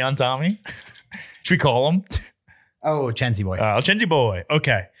keeps landing on Tommy. Should we call him? Oh, Chenzi boy. Chenzi boy.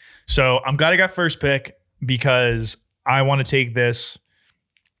 Okay. So I'm glad I got first pick because I want to take this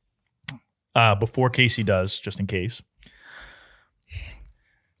before Casey does, just in case.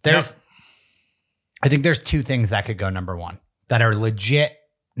 I think there's 2 things that could go number 1 that are legit.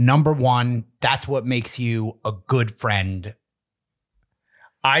 Number 1, that's what makes you a good friend.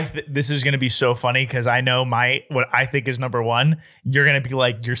 This is going to be so funny because I know what I think is number 1. You're going to be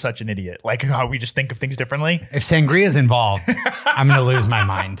like, you're such an idiot. Like how we just think of things differently. If sangria is involved, I'm going to lose my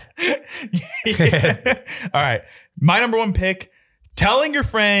mind. Yeah. All right. My number 1 pick, telling your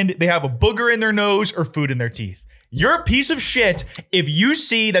friend they have a booger in their nose or food in their teeth. You're a piece of shit. If you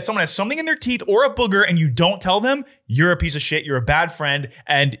see that someone has something in their teeth or a booger and you don't tell them, you're a piece of shit. You're a bad friend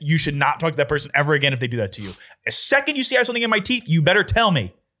and you should not talk to that person ever again if they do that to you. The second you see I have something in my teeth, you better tell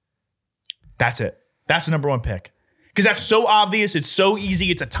me. That's it. That's the number 1 pick. Because that's so obvious. It's so easy.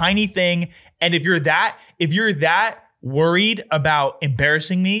 It's a tiny thing. And if you're that worried about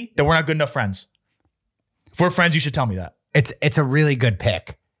embarrassing me, then we're not good enough friends. If we're friends, you should tell me that. It's a really good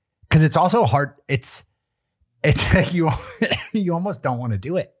pick because it's also hard. It's you almost don't want to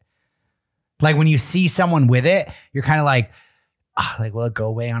do it. Like when you see someone with it, you're kind of like, will it go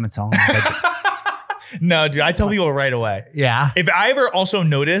away on its own? No, dude, I tell people right away. Yeah. If I ever also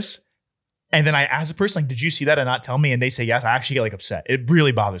notice and then I ask the person, like, did you see that and not tell me? And they say yes, I actually get like upset. It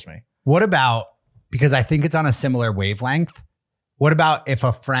really bothers me. What about, because I think it's on a similar wavelength. What about if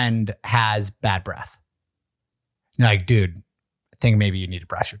a friend has bad breath? You're like, dude, I think maybe you need to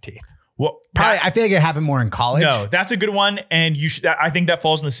brush your teeth. Well, Probably, I feel like it happened more in college. no, that's a good one. And I think that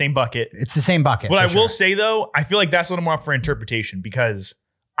falls in the same bucket. It's the same bucket. What I for will sure. say though, I feel like that's a little more up for interpretation because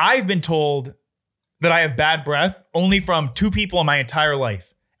I've been told that I have bad breath only from 2 people in my entire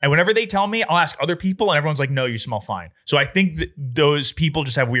life. And whenever they tell me, I'll ask other people and everyone's like, no, you smell fine. So I think that those people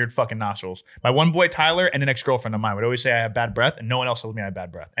just have weird fucking nostrils. My one boy, Tyler, and an ex-girlfriend of mine would always say I have bad breath and no one else told me I have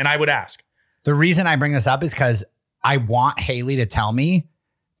bad breath. And I would ask. The reason I bring this up is because I want Haley to tell me,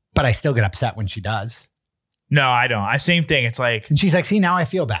 but I still get upset when she does. No, I don't. Same thing. It's like, And she's like, see, now I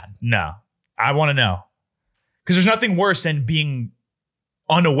feel bad. no, I want to know. Because there's nothing worse than being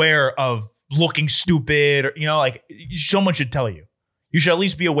unaware of looking stupid or, like someone should tell you. You should at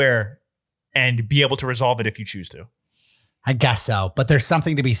least be aware and be able to resolve it if you choose to. I guess so. But there's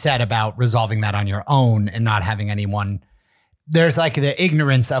something to be said about resolving that on your own and not having anyone. There's like the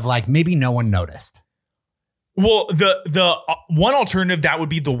ignorance of like, maybe no one noticed. Well, the one alternative that would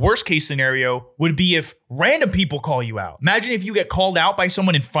be the worst case scenario would be if random people call you out. Imagine if you get called out by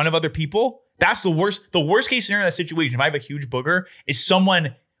someone in front of other people. That's the worst. The worst case scenario in that situation, if I have a huge booger, is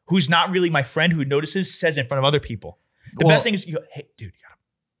someone who's not really my friend who notices says in front of other people. The best thing is, you go, hey, dude,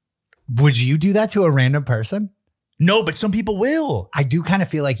 Would you do that to a random person? No, but some people will. I do kind of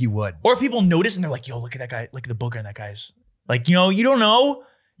feel like you would. Or if people notice and they're like, yo, look at that guy. Look at the booger in that guy's. Like, you don't know.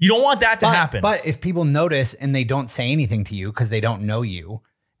 You don't want that to happen. But if people notice and they don't say anything to you because they don't know you,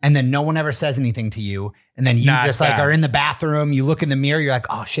 and then no one ever says anything to you, and then you just like are in the bathroom, you look in the mirror, you're like,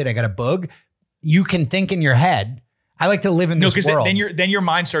 oh shit, I got a bug. You can think in your head, I like to live in this world. Then your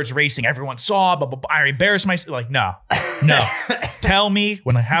mind starts racing. Everyone saw, but I embarrassed myself. Like, no. Tell me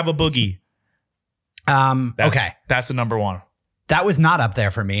when I have a boogie. Okay. That's the number one. That was not up there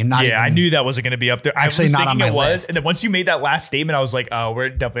for me. I knew that wasn't going to be up there. Actually, not on my list. And then once you made that last statement, I was like, oh, we're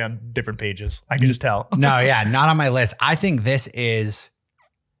definitely on different pages. I can just tell. No, yeah, not on my list. I think this is.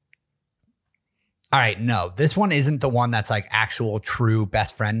 All right, no, this one isn't the one that's like actual true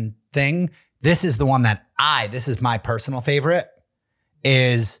best friend thing. This is the one that this is my personal favorite,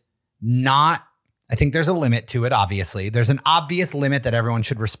 is not, I think there's a limit to it, obviously. There's an obvious limit that everyone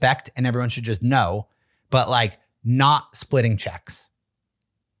should respect and everyone should just know, but like not splitting checks.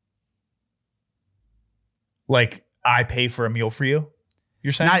 Like I pay for a meal for you,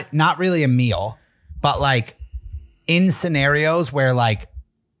 you're saying? Not really a meal, but like in scenarios where like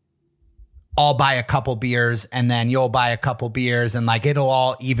I'll buy a couple beers and then you'll buy a couple beers and like it'll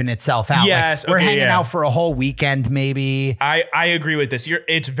all even itself out. Yes, like, we're hanging out for a whole weekend maybe. I agree with this.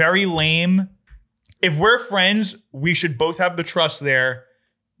 It's very lame. If we're friends, we should both have the trust there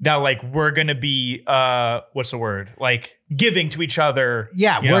that like we're gonna be what's the word? Like giving to each other.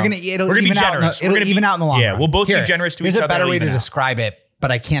 Yeah, we're gonna be generous. It'll even out in the long run. We'll both be generous to each other. Here's a better way to describe it,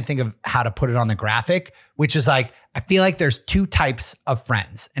 but I can't think of how to put it on the graphic, which is like, I feel like there's two types of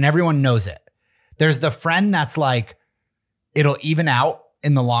friends and everyone knows it. There's the friend that's like, it'll even out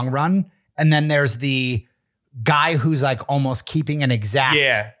in the long run. And then there's the guy who's like almost keeping an exact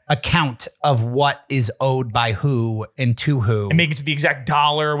account of what is owed by who and to who. And making it to the exact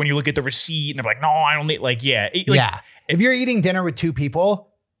dollar when you look at the receipt and they're like, no, I don't need If you're eating dinner with two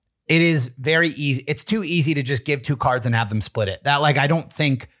people, it is very easy. It's too easy to just give two cards and have them split it. That like, I don't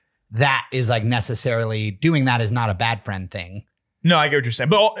think that is like necessarily doing that is not a bad friend thing. No, I get what you're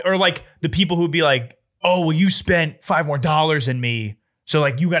saying. But or like the people who'd be like, oh, well, you spent $5 more than me. So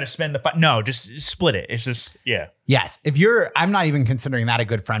like you got to spend the no, just split it. It's just, Yes. I'm not even considering that a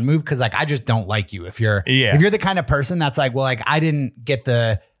good friend move because like I just don't like you. If you're the kind of person that's like, well, like I didn't get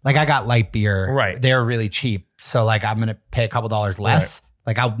I got light beer. Right. They're really cheap. So like I'm going to pay a couple dollars less. Right.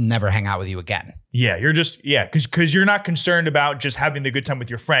 Like I'll never hang out with you again. Yeah. You're just, because you're not concerned about just having the good time with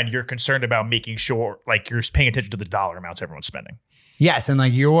your friend. You're concerned about making sure like you're paying attention to the dollar amounts everyone's spending. Yes. And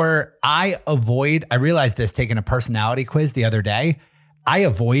like I realized this taking a personality quiz the other day. I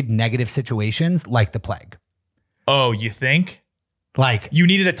avoid negative situations like the plague. Oh, you think? Like you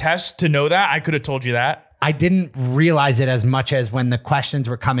needed a test to know that? I could have told you that. I didn't realize it as much as when the questions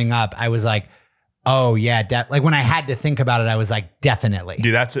were coming up, I was like, oh yeah. Like when I had to think about it, I was like, definitely.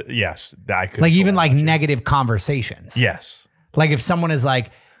 Dude, yes. I could like even like negative conversations. Yes. Like if someone is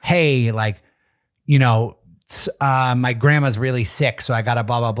like, hey, like, my grandma's really sick, so I got to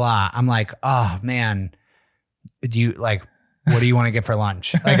blah, blah, blah. I'm like, oh man, what do you want to get for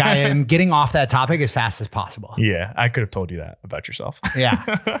lunch? Like I am getting off that topic as fast as possible. Yeah, I could have told you that about yourself.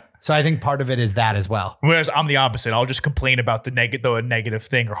 Yeah. So I think part of it is that as well. Whereas I'm the opposite. I'll just complain about the negative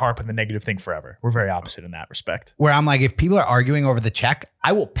thing or harp on the negative thing forever. We're very opposite in that respect. Where I'm like, if people are arguing over the check,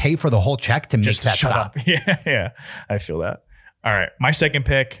 I will pay for the whole check to make that stop. Yeah. I feel that. All right. My second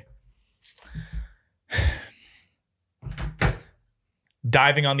pick.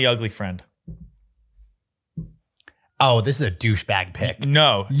 Diving on the ugly friend. Oh, this is a douchebag pick.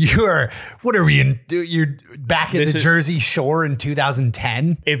 No. You're back at the Jersey Shore in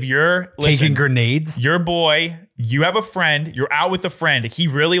 2010? If you're taking grenades? Your boy, you have a friend, you're out with a friend. He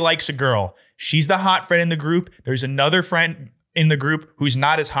really likes a girl. She's the hot friend in the group. There's another friend in the group who's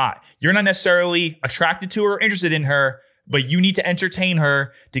not as hot. You're not necessarily attracted to her or interested in her, but you need to entertain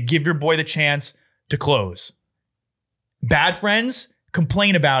her to give your boy the chance to close. Bad friends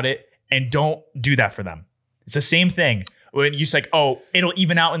complain about it and don't do that for them. It's the same thing. When you say, oh, it'll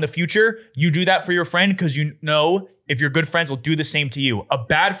even out in the future, you do that for your friend because you know if you're good friends, will do the same to you. A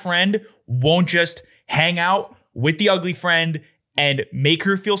bad friend won't just hang out with the ugly friend and make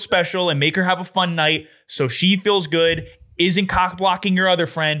her feel special and make her have a fun night so she feels good, isn't cock blocking your other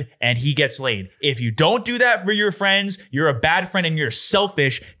friend, and he gets laid. If you don't do that for your friends, you're a bad friend and you're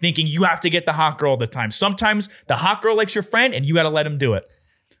selfish, thinking you have to get the hot girl all the time. Sometimes the hot girl likes your friend and you got to let him do it.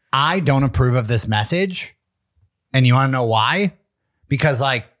 I don't approve of this message. And you want to know why? Because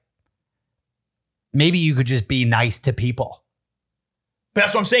like, maybe you could just be nice to people. But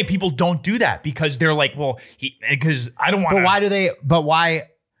that's what I'm saying. People don't do that because they're like, well, because I don't want to. But why do they? But why?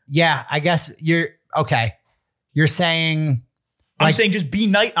 yeah, I guess you're okay. You're saying I'm saying just be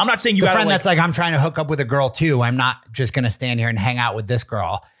nice. I'm not saying you the gotta friend that's like, I'm trying to hook up with a girl too. I'm not just going to stand here and hang out with this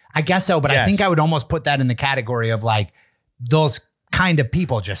girl. I guess so. But I Yes. think I would almost put that in the category of like, those kind of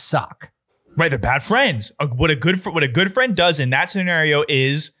people just suck. right. They're bad friends. What a good friend does in that scenario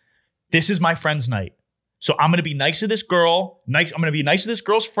is, this is my friend's night. So I'm going to be nice to this girl. I'm going to be nice to this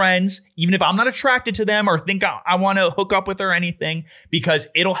girl's friends, even if I'm not attracted to them or think I want to hook up with her or anything, because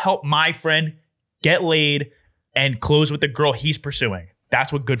it'll help my friend get laid and close with the girl he's pursuing.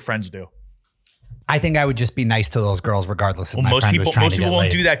 That's what good friends do. I think I would just be nice to those girls regardless if my Most friend people was trying to get won't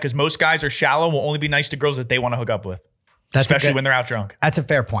laid. do that because most guys are shallow. Will only be nice to girls that they want to hook up with, especially when they're out drunk. That's a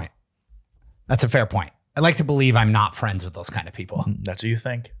fair point. That's a fair point. I like to believe I'm not friends with those kind of people. That's what you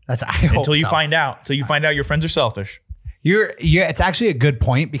think. I hope Until you so. find out. Until you find out your friends are selfish. It's actually a good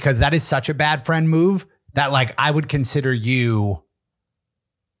point because that is such a bad friend move that like I would consider you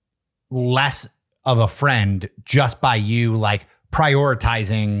less of a friend just by you like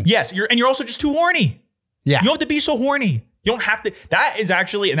prioritizing. Yes, you're also just too horny. Yeah. You don't have to be so horny. You don't have to. That is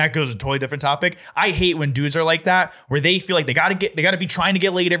actually, and that goes to a totally different topic. I hate when dudes are like that, where they feel like they gotta be trying to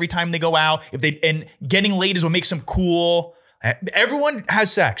get laid every time they go out. And getting laid is what makes them cool. Everyone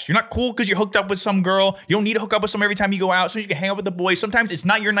has sex. You're not cool because you hooked up with some girl. You don't need to hook up with someone every time you go out so you can hang out with the boys. Sometimes it's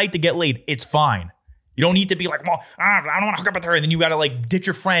not your night to get laid. It's fine. You don't need to be like, well, I don't want to hook up with her. And then you got to like ditch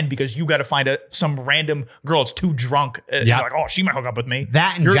your friend because you got to find some random girl that's too drunk. You're like, oh, she might hook up with me.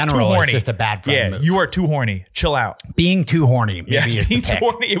 That in You're general too is horny. just a bad friend move. You are too horny. Chill out. Being too horny maybe is being the too pick.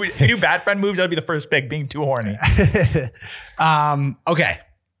 horny. If you do bad friend moves, that'd be the first pick. Being too horny. Okay.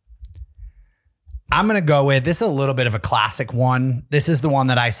 I'm going to go with, this is a little bit of a classic one. This is the one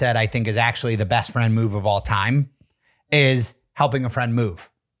that I said I think is actually the best friend move of all time, is helping a friend move.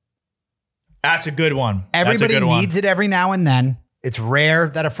 That's a good one. Everybody needs it every now and then. It's rare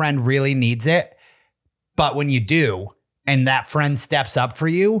that a friend really needs it. But when you do, and that friend steps up for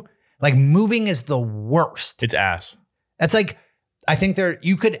you, like moving is the worst. It's ass. That's like, I think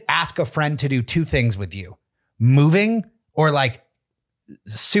you could ask a friend to do two things with you: moving or like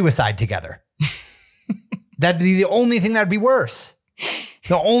suicide together. That'd be the only thing that'd be worse.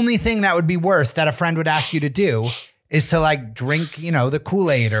 The only thing that would be worse that a friend would ask you to do is to like drink, the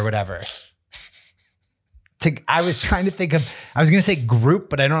Kool-Aid or whatever. I was trying to think of, I was going to say group,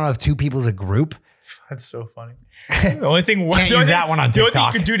 but I don't know if two people's a group. That's so funny. The only thing Can't use that one on The only thing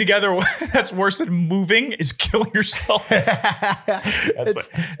TikTok. you can do together that's worse than moving is killing yourself. It's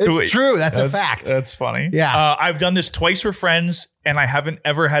true. That's a fact. That's funny. Yeah. I've done this twice for friends, and I haven't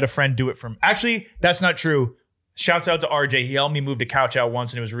ever had a friend do it for me. Actually, that's not true. Shouts out to RJ. He helped me move the couch out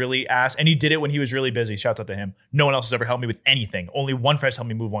once, and it was really ass. And he did it when he was really busy. Shouts out to him. No one else has ever helped me with anything. Only one friend has helped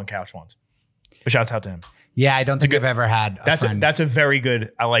me move one couch once. But shouts out to him. Yeah, I don't think I've ever had a friend. That's a very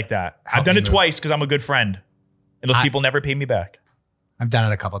good. I like that. I've done it twice because I'm a good friend, and those people never pay me back. I've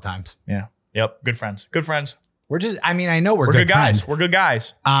done it a couple times. Yeah. Yep. Good friends. Good friends. We're just, I know we're We're good guys. friends. We're good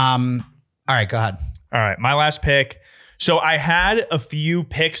guys. All right, go ahead. All right. My last pick. So I had a few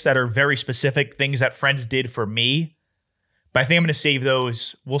picks that are very specific things that friends did for me, but I think I'm going to save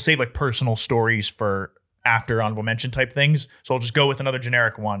those. We'll save like personal stories for after honorable mention type things. So I'll just go with another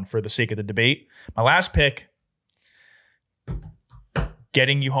generic one for the sake of the debate. My last pick,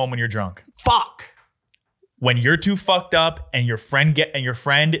 getting you home when you're drunk. Fuck. When you're too fucked up and your friend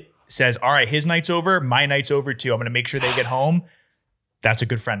says, all right, his night's over, my night's over too. I'm going to make sure they get home. That's a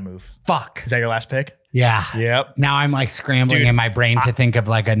good friend move. Fuck. Is that your last pick? Yeah. Yep. Now I'm like scrambling in my brain to think of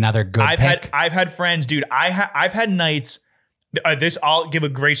like another good pick. I've had friends, dude. I've had nights. I'll give a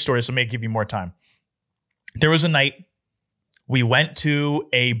great story. So may give you more time. There was a night we went to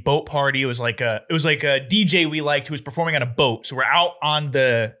a boat party. It was like a DJ we liked who was performing on a boat. So we're out on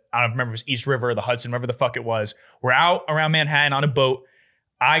I don't remember if it was East River or the Hudson, whatever the fuck it was. We're out around Manhattan on a boat.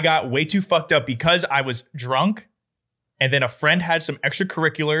 I got way too fucked up because I was drunk. And then a friend had some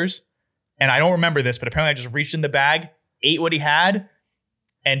extracurriculars. And I don't remember this, but apparently I just reached in the bag, ate what he had,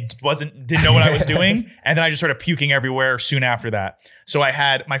 and didn't know what I was doing. And then I just started puking everywhere soon after that. So I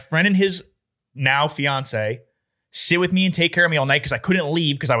had my friend and his now fiance sit with me and take care of me all night because I couldn't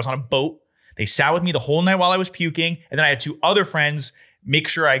leave because I was on a boat. They sat with me the whole night while I was puking. And then I had two other friends make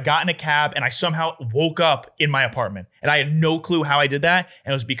sure I got in a cab, and I somehow woke up in my apartment. And I had no clue how I did that.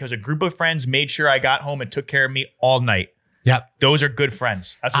 And it was because a group of friends made sure I got home and took care of me all night. Yep. Those are good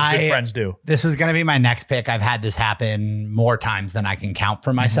friends. That's what good friends do. This was going to be my next pick. I've had this happen more times than I can count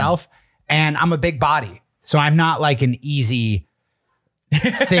for myself. And I'm a big body. So I'm not like an easy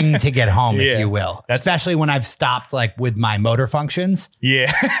thing to get home, Yeah. if you will. That's- Especially when I've stopped like with my motor functions.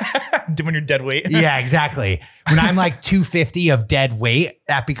 Yeah. When you're dead weight. Yeah, exactly. When I'm like 250 of dead weight,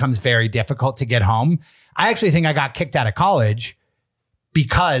 that becomes very difficult to get home. I actually think I got kicked out of college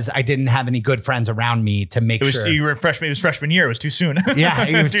because I didn't have any good friends around me to make It was sure. you were a freshman. It was freshman year. It was too soon. Yeah,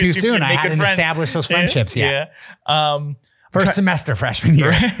 it was too soon. to I make hadn't good friends. established those friendships yet. Yeah. First semester freshman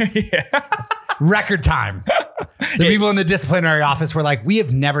year. Yeah. Record time. The people in the disciplinary office were like, we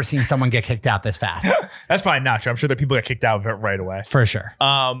have never seen someone get kicked out this fast. That's probably not true. I'm sure that people got kicked out right away. For sure.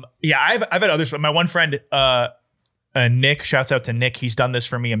 Yeah, I've had others. My one friend, Nick, shouts out to Nick. He's done this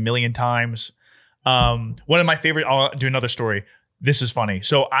for me a million times. One of my favorite, I'll do another story. This is funny.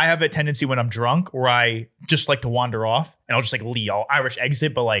 So I have a tendency when I'm drunk where I just like to wander off and I'll just like leave. I'll Irish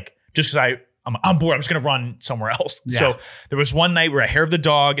exit, but like just because I'm bored, I'm just going to run somewhere else. Yeah. So there was one night where I hair of the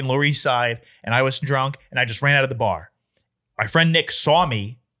dog in Lower East Side and I was drunk and I just ran out of the bar. My friend Nick saw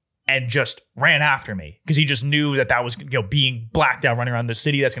me and just ran after me because he just knew that was, being blacked out running around the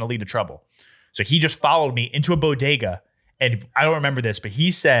city, that's going to lead to trouble. So he just followed me into a bodega. And I don't remember this, but he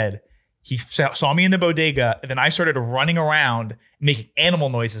said he saw me in the bodega and then I started running around making animal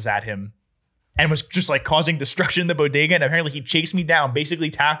noises at him and was just like causing destruction in the bodega. And apparently he chased me down,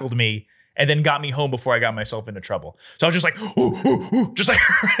 basically tackled me, and then got me home before I got myself into trouble. So I was just like, ooh, ooh, ooh, just like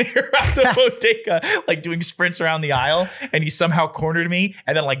running around the bodega, like doing sprints around the aisle. And he somehow cornered me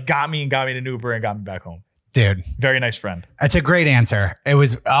and then like got me to an Uber and got me back home. Dude, Very nice friend. that's a great answer. It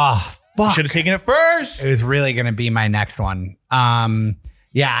was, fuck. Should have taken it first. It was really going to be my next one.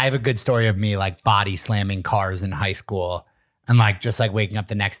 Yeah, I have a good story of me like body slamming cars in high school and like just like waking up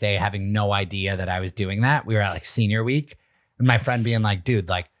the next day having no idea that I was doing that. We were at like senior week and my friend being like, dude,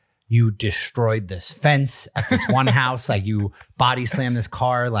 like you destroyed this fence at this one house. Like you body slammed this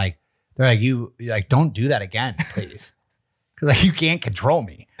car. Like they're like, you like, don't do that again, please. Cause like you can't control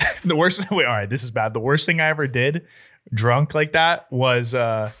me. The worst, wait, all right, this is bad. The worst thing I ever did drunk like that was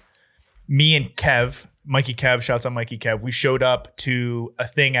me and Kev, Mikey Kev, shouts out Mikey Kev. We showed up to a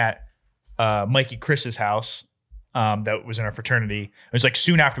thing at Mikey Chris's house that was in our fraternity. It was like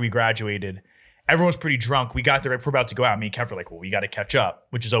soon after we graduated. Everyone was pretty drunk. We got there right before about to go out. Me and Kev were like, well, we got to catch up,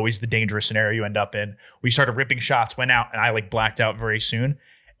 which is always the dangerous scenario you end up in. We started ripping shots, went out, and I like blacked out very soon.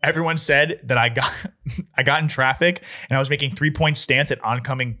 Everyone said that I got in traffic and I was making 3-point stance at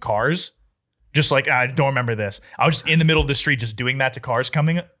oncoming cars. Just like, I don't remember this. I was just in the middle of the street just doing that to cars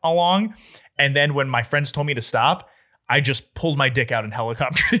coming along. And then when my friends told me to stop, I just pulled my dick out and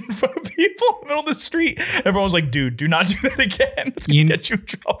helicoptered in front of people in the middle of the street. Everyone was like, dude, do not do that again. It's going to get you in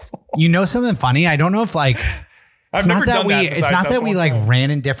trouble. You know something funny? I don't know if like I've never done that. it's not that we like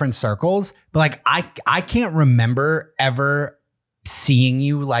ran in different circles, but like I can't remember ever seeing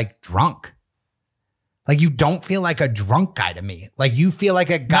you like drunk. Like you don't feel like a drunk guy to me. Like you feel like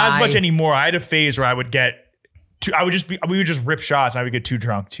a guy. Not as much anymore. I had a phase where I would we would just rip shots and I would get too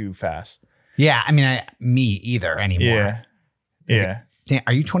drunk too fast. Yeah, I mean, me either anymore. Yeah. Damn,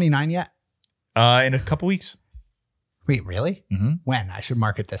 are you 29 yet? In a couple weeks. Wait, really? Mm-hmm. When? I should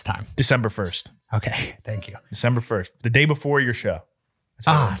mark it this time. December 1st. Okay, thank you. December 1st. The day before your show.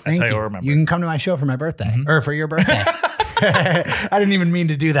 Thank That's how you. you'll remember. You can come to my show for my birthday or for your birthday. I didn't even mean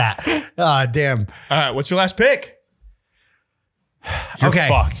to do that. Oh, damn. All right. What's your last pick? You're Okay.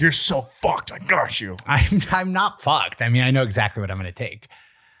 fucked. You're so fucked. I got you. I'm not fucked. I mean, I know exactly what I'm going to take.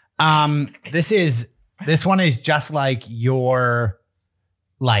 This one is just like your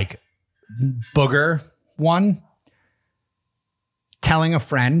like booger one. Telling a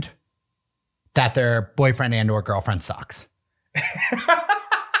friend that their boyfriend and or girlfriend sucks.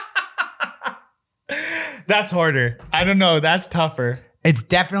 That's harder. I don't know. That's tougher. It's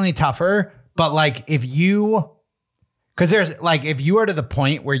definitely tougher, but like if you are to the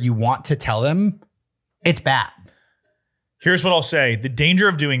point where you want to tell them, it's bad. Here's what I'll say. The danger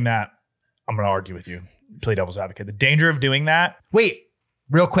of doing that, I'm going to argue with you. Play devil's advocate. The danger of doing that. Wait,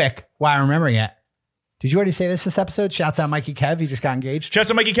 real quick, while I'm remembering it. Did you already say this episode? Shouts out Mikey Kev. He just got engaged. Shouts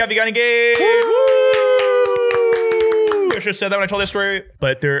out Mikey Kev. You got engaged. Woo! I should have said that when I told that story.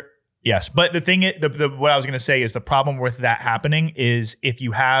 But yes. But the thing, what I was going to say is the problem with that happening is if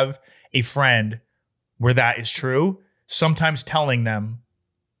you have a friend where that is true, sometimes telling them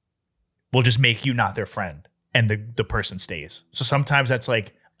will just make you not their friend and the person stays. So sometimes that's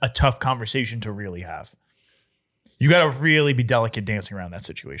like a tough conversation to really have. You got to really be delicate dancing around that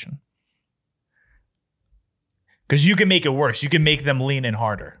situation. Because you can make it worse. You can make them lean in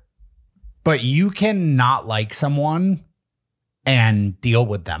harder. But you can not like someone and deal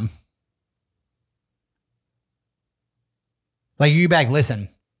with them. Like you be like, listen,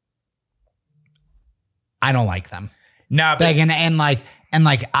 I don't like them. Nah, but Like, and like, And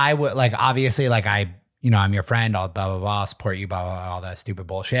like, I would like, obviously like I'm your friend, I'll blah, blah, blah, support you, blah, blah, blah, all that stupid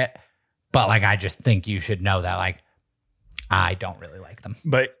bullshit. But like, I just think you should know that like, I don't really like them.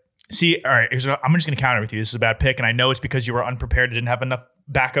 But see, all right, I'm just going to counter with you. This is a bad pick. And I know it's because you were unprepared and didn't have enough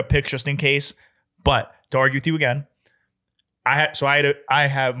backup picks just in case. But to argue with you again, I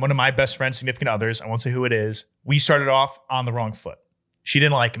have one of my best friends, significant others. I won't say who it is. We started off on the wrong foot. She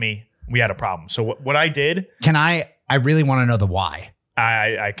didn't like me. We had a problem. So what I did. I really want to know the why.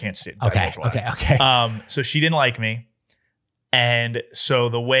 I can't say. Okay. So she didn't like me. And so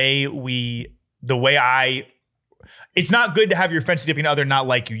it's not good to have your friend's significant other not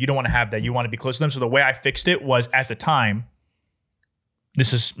like you. You don't want to have that. You want to be close to them. So the way I fixed it was, at the time,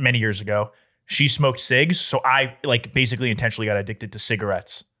 this is many years ago, she smoked cigs. So I like basically intentionally got addicted to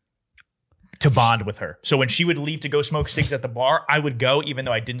cigarettes to bond with her. So when she would leave to go smoke cigs at the bar, I would go even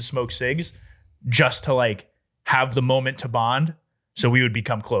though I didn't smoke cigs, just to like have the moment to bond. So we would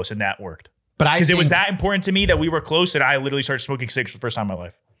become close, and that worked. Because it was that important to me that we were close, that I literally started smoking cigs for the first time in my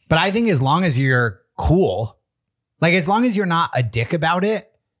life. But I think as long as you're cool, like as long as you're not a dick about it.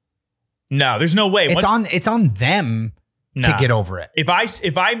 No, there's no way. It's on them to get over it. If I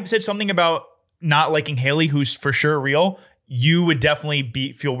said something about not liking Haley, who's for sure real, you would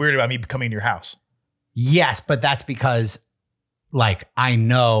definitely feel weird about me coming to your house. Yes, but that's because like I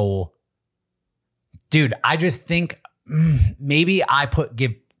know, dude, I just think maybe I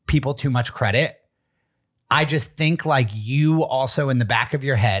give people too much credit. I just think like you also in the back of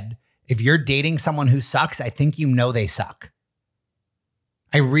your head, if you're dating someone who sucks, I think you know they suck.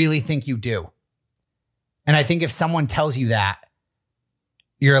 I really think you do. And I think if someone tells you that,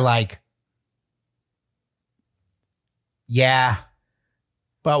 you're like, yeah,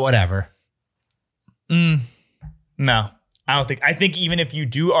 but whatever. No, I don't think. I think even if you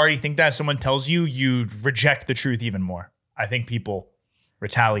do already think that, someone tells you, you reject the truth even more. I think people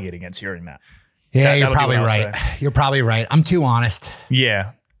retaliate against hearing that. Yeah, you're probably right. You're probably right. I'm too honest.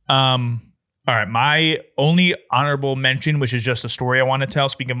 Yeah. All right. My only honorable mention, which is just a story I want to tell.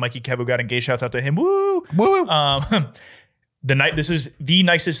 Speaking of Mikey Kev, who got engaged, shouts out to him. Woo! Woo! This is the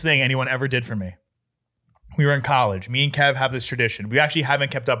nicest thing anyone ever did for me. We were in college. Me and Kev have this tradition. We actually haven't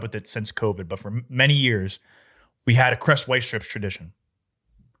kept up with it since COVID, but for many years, we had a Crest White Strips tradition.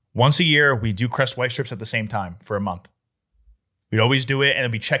 Once a year, we do Crest White Strips at the same time for a month. We'd always do it, and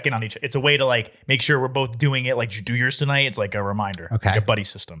then we check in on each other. It's a way to like make sure we're both doing it. Like, did you do yours tonight? It's like a reminder, okay. Like a buddy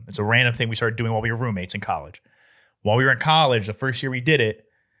system. It's a random thing we started doing while we were roommates in college. While we were in college, the first year we did it,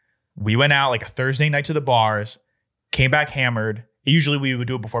 we went out like a Thursday night to the bars, came back hammered. Usually we would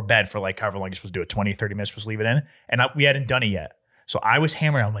do it before bed for like however long you're supposed to do it, 20, 30 minutes, supposed to leave it in. And we hadn't done it yet. So I was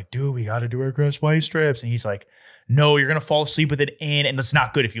hammered. I'm like, dude, we got to do our Crest White Strips. And he's like, no, you're going to fall asleep with it in. And it's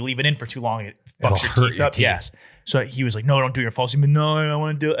not good. If you leave it in for too long, it fucks your teeth up. Yes. So he was like, no, don't do your fall asleep. No, I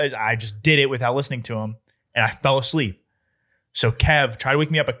want to do it. I just did it without listening to him. And I fell asleep. So Kev tried to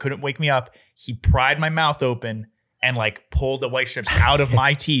wake me up, but couldn't wake me up. He pried my mouth open and like pulled the white strips out of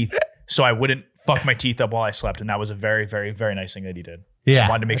my teeth so I wouldn't fuck my teeth up while I slept. And that was a very, very, very nice thing that he did. Yeah. I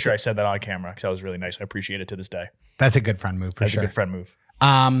wanted to make sure I said that on camera because that was really nice. I appreciate it to this day. That's a good friend move for sure. That's a good friend move.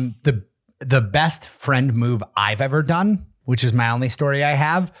 The best friend move I've ever done, which is my only story I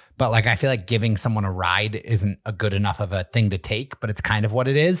have, but like I feel like giving someone a ride isn't a good enough of a thing to take, but it's kind of what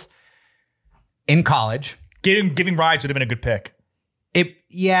it is. In college, giving rides would have been a good pick.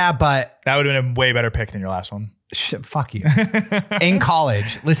 But that would have been a way better pick than your last one. Fuck you. In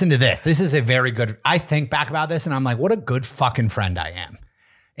college, listen to this. This is a very good. I think back about this and I'm like, what a good fucking friend I am.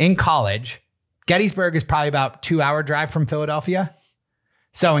 In college, Gettysburg is probably about 2-hour drive from Philadelphia.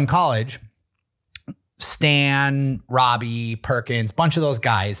 So in college, Stan, Robbie, Perkins, bunch of those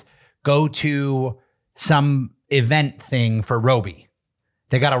guys go to some event thing for Roby.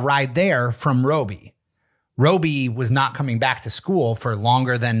 They got a ride there from Roby. Roby was not coming back to school for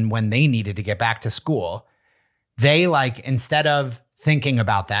longer than when they needed to get back to school. They like, instead of thinking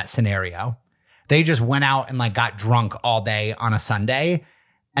about that scenario, they just went out and like got drunk all day on a Sunday.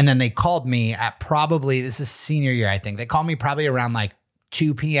 And then they called me at probably, this is senior year, I think. They called me probably around like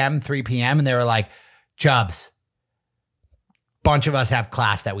 2 p.m., 3 p.m. And they were like, Chubbs, bunch of us have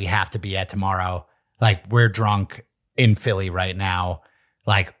class that we have to be at tomorrow. Like, we're drunk in Philly right now.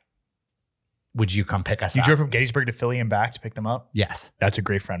 Like, would you come pick us up? You drove from Gettysburg to Philly and back to pick them up? Yes. That's a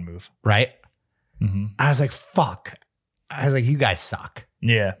great friend move. Right? Mm-hmm. I was like, fuck. I was like, you guys suck.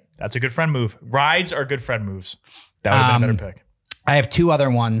 Yeah, that's a good friend move. Rides are good friend moves. That would have been a better pick. I have 2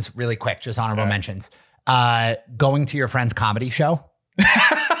 other ones really quick, just honorable mentions. Going to your friend's comedy show.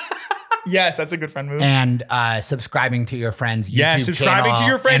 Yes, that's a good friend move. And subscribing to your friends' YouTube Yeah, subscribing to channel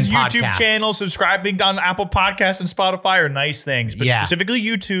your friends' and YouTube podcast. channel, subscribing on Apple Podcasts and Spotify are nice things. But Yeah. specifically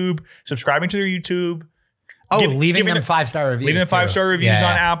YouTube, subscribing to their YouTube. Oh, Give- leaving giving them their- 5-star reviews. Leaving them 5-star reviews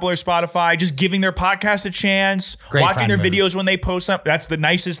Yeah. on Apple or Spotify, just giving their podcast a chance, Great watching their friend moves. videos when they post them. That's the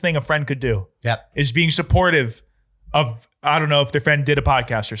nicest thing a friend could do, Yep. is being supportive of, I don't know, if their friend did a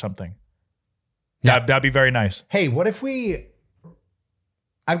podcast or something. Yeah. That'd be very nice. Hey, what if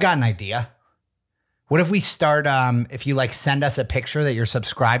I've got an idea. What if we start, if you like send us a picture that you're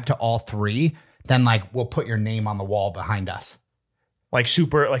subscribed to all 3, then like we'll put your name on the wall behind us. Like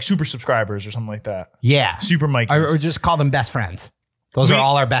super subscribers or something like that. Yeah. Super Mike. Or just call them best friends. Those We- are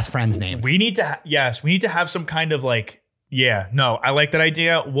all our best friends' names. We need to, we need to have some kind of like, I like that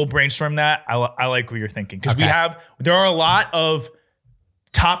idea. We'll brainstorm that. I like what you're thinking. Because Okay. there are a lot of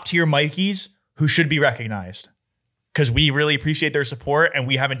top tier Mikeys who should be recognized because we really appreciate their support and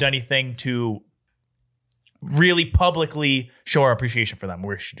we haven't done anything to really publicly show our appreciation for them.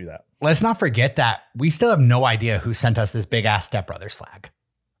 We should do that. Let's not forget that we still have no idea who sent us this big ass Step Brothers flag.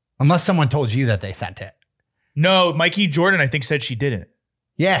 Unless someone told you that they sent it. No, Mikey Jordan, I think, said she didn't.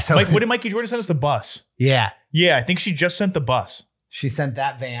 Yeah. So, What did Mikey Jordan send us? The bus. yeah. Yeah, I think she just sent the bus. She sent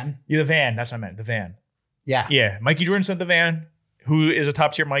that van. Yeah, the van. That's what I meant. The van. Yeah. Yeah, Mikey Jordan sent the van. Who is a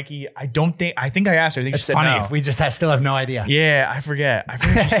top tier Mikey? I think I asked her. I think It's she said funny. no. If we just still have no idea. Yeah, I forget. I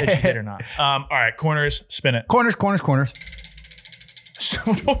forget if she said she did or not. All right, corners, spin it. Corners. So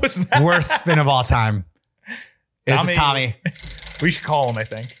what was that? Worst spin of all time. Is Tommy. We should call him, I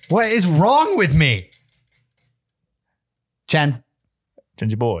think. What is wrong with me? Chen's.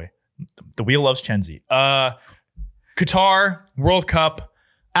 Chenzi boy. The wheel loves Chenzi. Qatar World Cup.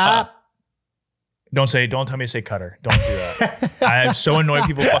 Don't tell me to say Qatar. Don't do that. I'm so annoyed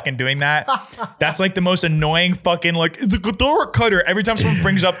people fucking doing that. That's like the most annoying fucking like, it's a Qatar or Qatar every time someone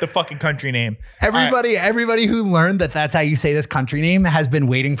brings up the fucking country name. Everybody who learned that that's how you say this country name has been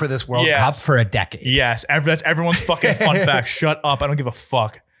waiting for this World Yes. Cup for a decade. Yes, that's everyone's fucking fun fact. Shut up. I don't give a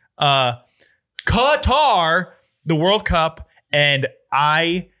fuck. Qatar, the World Cup, and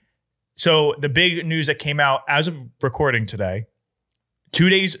so the big news that came out as of recording today, 2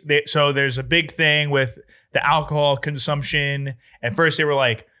 days, so there's a big thing with the alcohol consumption. And first they were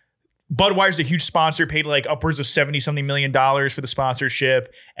like, Budweiser's a huge sponsor, paid like upwards of $70-something million for the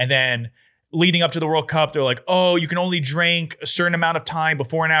sponsorship. And then leading up to the World Cup, they're like, oh, you can only drink a certain amount of time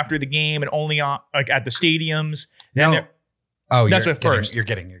before and after the game and only on like at the stadiums. Then that's what first. You're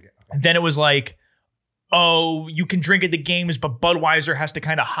getting. then it was like, oh, you can drink at the games, but Budweiser has to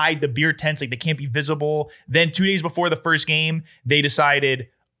kind of hide the beer tents, like they can't be visible. Then 2 days before the first game, they decided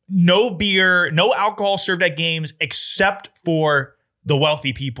no beer, no alcohol served at games except for the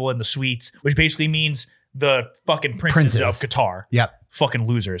wealthy people in the suites, which basically means the fucking princes of Qatar. Yep. Fucking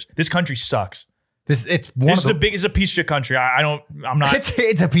losers. This country sucks. It's a piece of shit country. I'm not.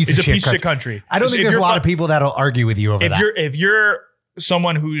 It's a piece of shit country. I don't think there's a lot of people that'll argue with you over that. If you're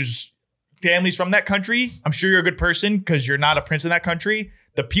someone whose family's from that country, I'm sure you're a good person because you're not a prince in that country.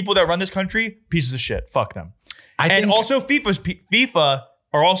 The people that run this country, pieces of shit. Fuck them. Also FIFA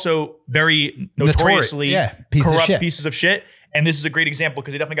are also very notoriously corrupt pieces of shit. And this is a great example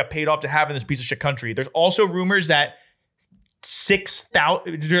because they definitely got paid off to have in this piece of shit country. There's also rumors that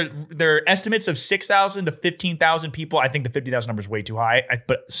 6,000, there are estimates of 6,000 to 15,000 people. I think the 50,000 number is way too high,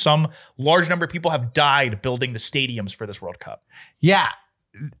 but some large number of people have died building the stadiums for this World Cup. Yeah.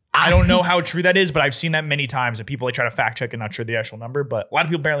 I don't know how true that is, but I've seen that many times that people like try to fact check and not sure the actual number, but a lot of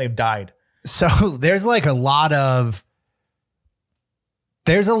people apparently have died. So there's like a lot of,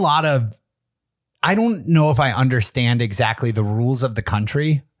 I don't know if I understand exactly the rules of the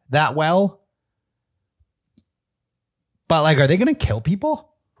country that well, but like, are they going to kill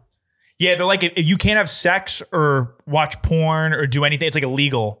people? Yeah, they're like, if you can't have sex or watch porn or do anything, it's like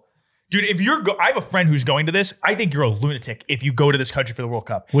illegal. Dude, if I have a friend who's going to this. I think you're a lunatic if you go to this country for the World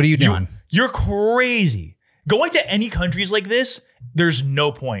Cup. What are you doing? You're crazy. Going to any countries like this, there's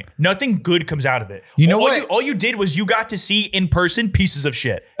no point. Nothing good comes out of it. You know what? All you did was you got to see in person pieces of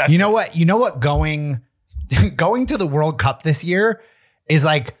shit. That's You know what? Going to the World Cup this year is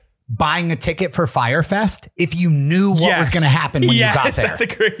like buying a ticket for Firefest if you knew what was going to happen when you got there. That's a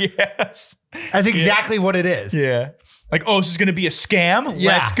great yes. That's exactly what it is. Yeah. Like, oh, this is going to be a scam?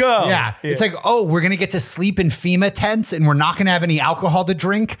 Yeah. Let's go. Yeah. It's like, oh, we're going to get to sleep in FEMA tents and we're not going to have any alcohol to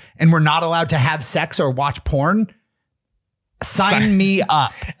drink and we're not allowed to have sex or watch porn. Sign me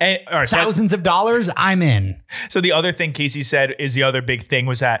up. And, all right, Thousands of dollars, I'm in. So the other thing Casey said is the other big thing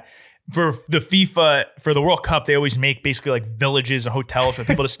was that for the FIFA, for the World Cup, they always make basically like villages and hotels for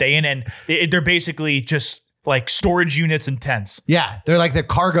people to stay in. And they're basically just like storage units and tents. Yeah, they're like the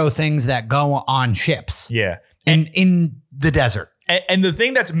cargo things that go on ships. Yeah. And in the desert. And the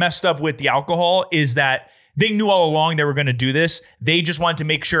thing that's messed up with the alcohol is that they knew all along they were going to do this. They just wanted to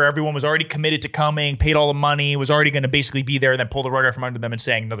make sure everyone was already committed to coming, paid all the money, was already going to basically be there, and then pull the rug out from under them and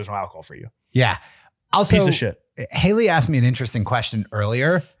saying, no, there's no alcohol for you. Yeah. Also, Piece of shit. Haley asked me an interesting question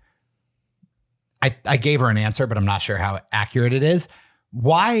earlier. I gave her an answer, but I'm not sure how accurate it is.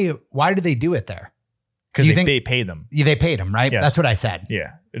 Why did they do it there? Because they paid them. They paid them, right? Yes. That's what I said.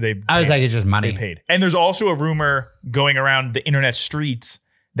 Yeah. I was like, it's just money. They paid. And there's also a rumor going around the internet streets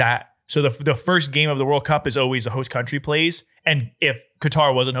that so the first game of the World Cup is always the host country plays. And if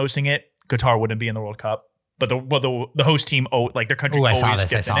Qatar wasn't hosting it, Qatar wouldn't be in the World Cup. But the host team, like their country always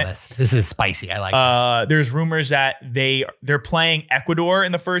gets in it. I saw this. This is spicy. I like this. There's rumors that they're playing Ecuador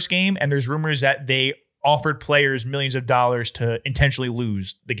in the first game. And there's rumors that they offered players millions of dollars to intentionally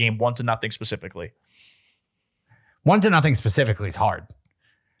lose the game 1-0 specifically. 1-0 specifically is hard.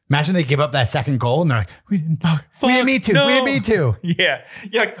 Imagine they give up that second goal and they're like, we didn't mean to. No. We didn't mean to. Yeah.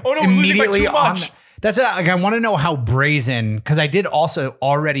 Yeah. Like, oh no, we're losing by too much. That's like, I want to know how brazen, because I did also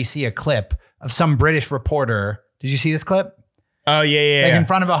already see a clip of some British reporter. Did you see this clip? Oh, yeah. Like in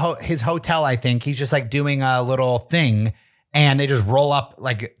front of his hotel, I think. He's just like doing a little thing. And they just roll up,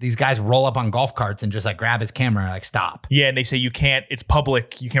 like these guys roll up on golf carts and just like grab his camera and like stop. Yeah, and they say you can't, it's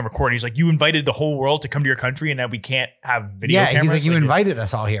public, you can't record. And he's like, you invited the whole world to come to your country and now we can't have video cameras? Yeah, he's like, you invited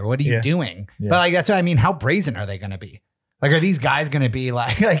us all here. What are you doing? Yeah. But like, that's what I mean. How brazen are they going to be? Like, are these guys going to be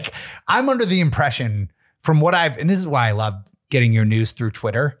like, I'm under the impression from what and this is why I love getting your news through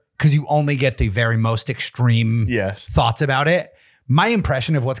Twitter, because you only get the very most extreme thoughts about it. My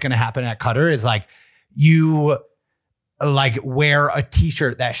impression of what's going to happen at Qatar is like, you like wear a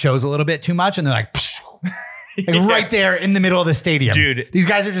t-shirt that shows a little bit too much and they're like, right there in the middle of the stadium. Dude. These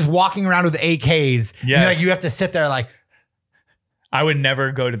guys are just walking around with AKs. Yes. And like, you have to sit there like. I would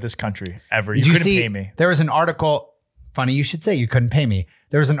never go to this country ever. You couldn't pay me. There was an article, funny you should say you couldn't pay me.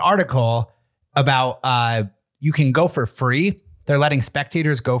 There was an article about you can go for free. They're letting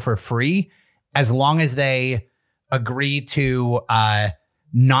spectators go for free as long as they agree to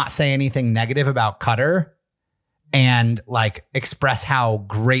not say anything negative about Qatar and like express how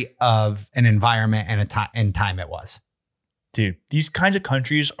great of an environment and time it was. Dude, these kinds of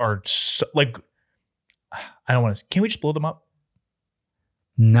countries are so, like, I don't want to, can we just blow them up?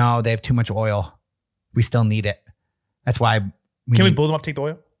 No, they have too much oil. We still need it. That's why. Can we blow them up, take the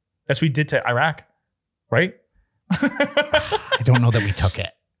oil? That's what we did to Iraq, right? I don't know that we took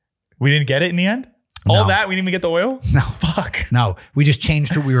it. We didn't get it in the end? No. All that? We didn't even get the oil? No. Fuck. No, we just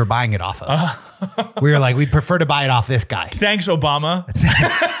changed who we were buying it off of. We were like, we'd prefer to buy it off this guy. Thanks, Obama.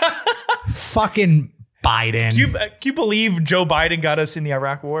 Fucking Biden. Can you believe Joe Biden got us in the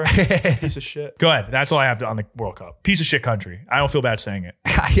Iraq war? Piece of shit. Go ahead. That's all I have on the World Cup. Piece of shit country. I don't feel bad saying it.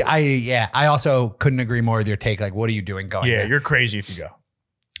 I also couldn't agree more with your take. Like, what are you doing going there? You're crazy if you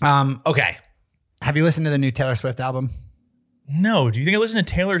go. Okay. Have you listened to the new Taylor Swift album? No. Do you think I listen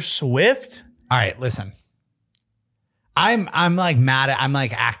to Taylor Swift? All right, listen. I'm like mad at, I'm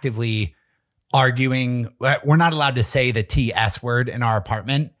like actively arguing. We're not allowed to say the TS word in our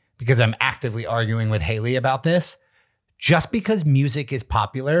apartment because I'm actively arguing with Haley about this. Just because music is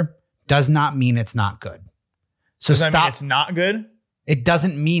popular does not mean it's not good. So does stop. That mean it's not good? It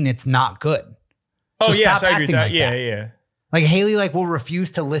doesn't mean it's not good. So yes, I agree with that. Like that. Yeah. Like Haley will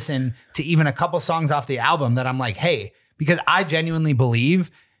refuse to listen to even a couple songs off the album that I'm like, hey, because I genuinely believe,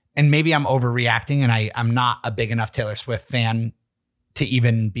 and maybe I'm overreacting and I'm not a big enough Taylor Swift fan to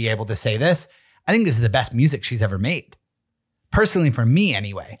even be able to say this. I think this is the best music she's ever made. Personally, for me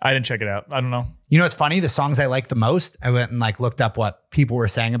anyway. I didn't check it out. I don't know. You know what's funny? The songs I like the most, I went and looked up what people were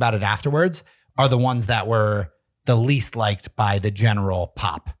saying about it afterwards, are the ones that were the least liked by the general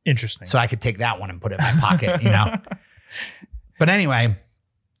pop. Interesting. So I could take that one and put it in my pocket, But anyway,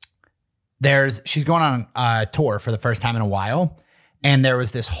 she's going on a tour for the first time in a while. And there was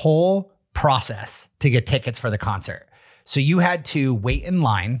this whole process to get tickets for the concert. So you had to wait in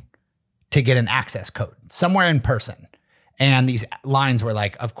line to get an access code somewhere in person. And these lines were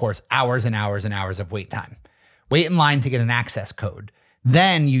of course, hours and hours and hours of wait time. Wait in line to get an access code.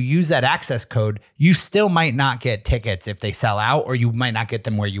 Then you use that access code. You still might not get tickets if they sell out, or you might not get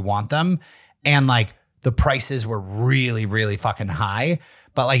them where you want them. And the prices were really, really fucking high.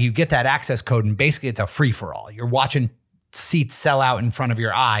 But you get that access code and basically it's a free for all. You're watching seats sell out in front of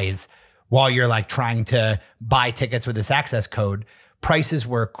your eyes while you're trying to buy tickets with this access code. Prices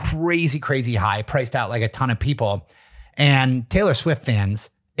were crazy, crazy high, priced out a ton of people. And Taylor Swift fans,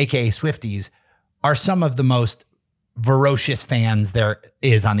 AKA Swifties, are some of the most ferocious fans there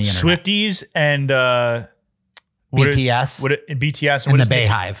is on the internet. Swifties and BTS BTS and the Nicki-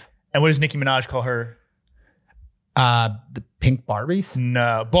 Bayhive. And what does Nicki Minaj call her? The pink Barbies?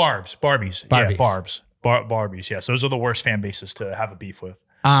 No, Barbies. Barbies. Yeah, Barbs. Barbies. Yes, those are the worst fan bases to have a beef with.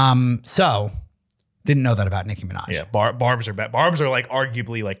 So didn't know that about Nicki Minaj. Yeah, Barbs are bad. Barbs are like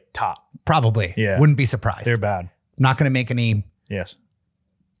arguably like top. Probably. Yeah. Wouldn't be surprised. They're bad. Not going to make any Yes.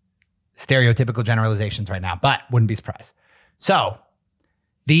 stereotypical generalizations right now, but wouldn't be surprised. So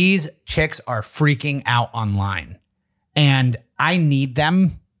these chicks are freaking out online, and I need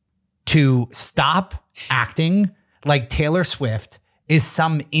them to stop acting like Taylor Swift is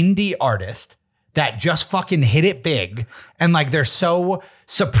some indie artist that just fucking hit it big, and like they're so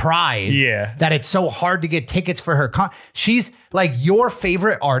surprised that it's so hard to get tickets for her. She's like, your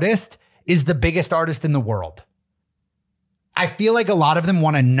favorite artist is the biggest artist in the world. I feel like a lot of them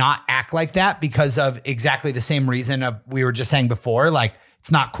want to not act like that because of exactly the same reason of we were just saying before. Like,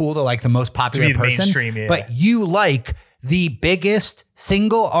 it's not cool to like the most popular person, mainstream, yeah. But you like the biggest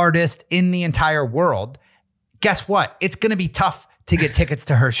single artist in the entire world. Guess what? It's going to be tough to get tickets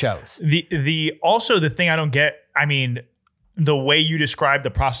to her shows. Also the thing I don't get, I mean, the way you describe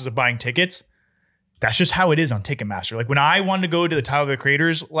the process of buying tickets, that's just how it is on Ticketmaster. Like when I wanted to go to the Tyler the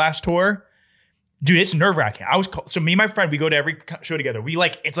Creator's last tour, dude, it's nerve wracking. So me and my friend, we go to every show together.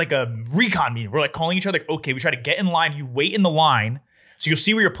 It's like a recon meeting. We're like calling each other. Okay, we try to get in line. You wait in the line. So you'll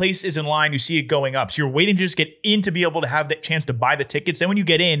see where your place is in line. You see it going up. So you're waiting to just get in to be able to have that chance to buy the tickets. Then when you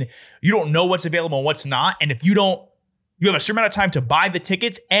get in, you don't know what's available and what's not. And if you have a certain amount of time to buy the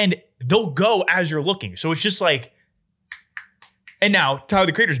tickets and they'll go as you're looking. So it's just like, and now Tyler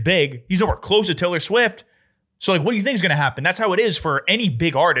the Creator's big. He's nowhere close to Taylor Swift. So like, what do you think is going to happen? That's how it is for any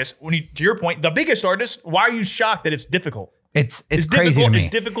big artist. To your point, the biggest artist, why are you shocked that it's difficult? It's crazy to me. It's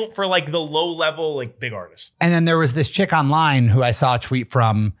difficult for like the low level, like big artists. And then there was this chick online who I saw a tweet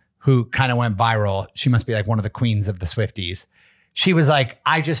from who kind of went viral. She must be like one of the queens of the Swifties. She was like,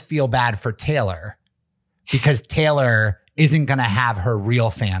 I just feel bad for Taylor because Taylor isn't going to have her real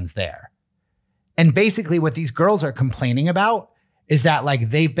fans there. And basically what these girls are complaining about is that like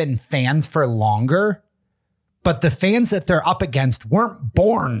they've been fans for longer, but the fans that they're up against weren't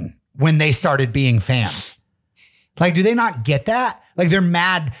born when they started being fans. Like, do they not get that? Like, they're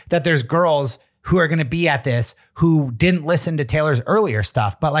mad that there's girls who are going to be at this who didn't listen to Taylor's earlier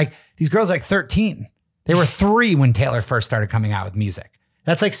stuff. But like, these girls are like 13. They were 3 when Taylor first started coming out with music.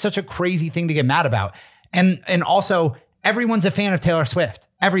 That's like such a crazy thing to get mad about. And also, everyone's a fan of Taylor Swift.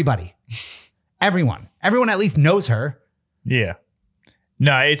 Everybody. Everyone at least knows her. Yeah.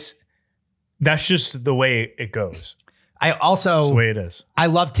 No, that's just the way it goes. That's the way it is. I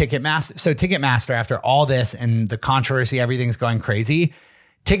love Ticketmaster. So Ticketmaster, after all this and the controversy, everything's going crazy.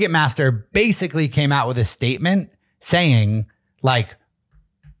 Ticketmaster basically came out with a statement saying like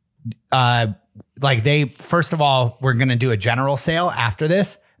they, first of all, we're going to do a general sale after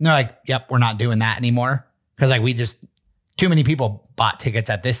this. And they're like, yep, we're not doing that anymore. Cause like too many people bought tickets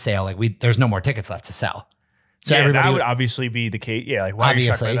at this sale. Like there's no more tickets left to sell. So that would obviously be the case. Yeah, like why are you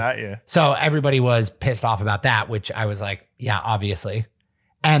shocked by that? Yeah. So everybody was pissed off about that, which I was like, yeah, obviously.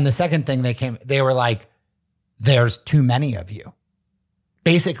 And the second thing they were like, there's too many of you.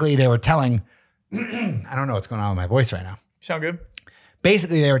 Basically, they were telling, I don't know what's going on with my voice right now. You sound good.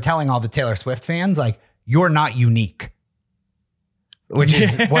 Basically, they were telling all the Taylor Swift fans, like, you're not unique, which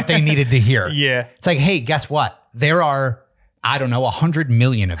is what they needed to hear. Yeah. It's like, hey, guess what? There are, I don't know, 100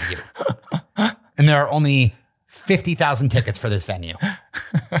 million of you. And there are only 50,000 tickets for this venue.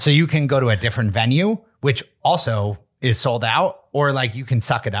 So you can go to a different venue, which also is sold out, or like you can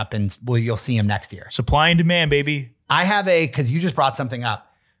suck it up and you'll see him next year. Supply and demand, baby. I have because you just brought something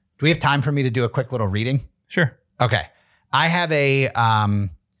up. Do we have time for me to do a quick little reading? Sure. Okay. I have a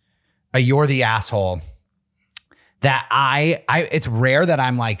You're the Asshole that it's rare that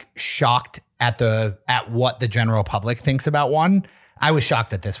I'm like shocked at what the general public thinks about one. I was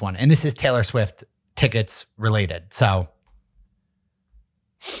shocked at this one. And this is Taylor Swift tickets related. So,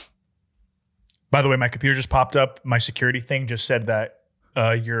 by the way, my computer just popped up. My security thing just said that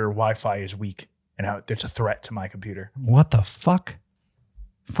your Wi-Fi is weak and how there's a threat to my computer. What the fuck?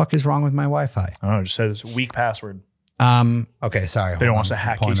 Fuck is wrong with my Wi-Fi? I don't know. It just says weak password. Okay, sorry. They don't want us to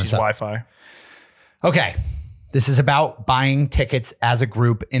hack Casey's Wi-Fi. Okay. This is about buying tickets as a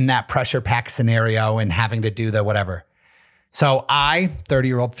group in that pressure pack scenario and having to do the whatever. So I,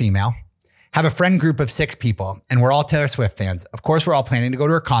 30-year-old female, have a friend group of 6 people, and we're all Taylor Swift fans. Of course, we're all planning to go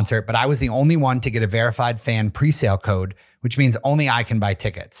to her concert, but I was the only one to get a verified fan presale code, which means only I can buy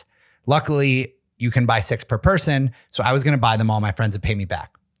tickets. Luckily, you can buy 6 per person, so I was going to buy them all. My friends would pay me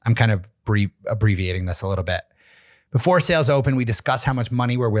back. I'm kind of abbreviating this a little bit. Before sales open, we discuss how much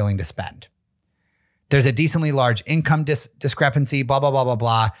money we're willing to spend. There's a decently large income discrepancy, blah, blah, blah, blah,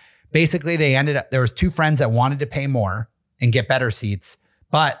 blah. Basically, there was two friends that wanted to pay more and get better seats,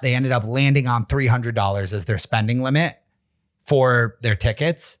 but they ended up landing on $300 as their spending limit for their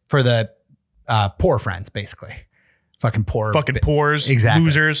tickets for the poor friends, basically. Fucking poors, exactly.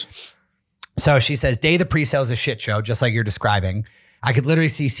 Losers. So she says, day of the pre-sale is a shit show, just like you're describing. I could literally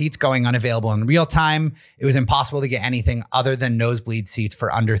see seats going unavailable in real time. It was impossible to get anything other than nosebleed seats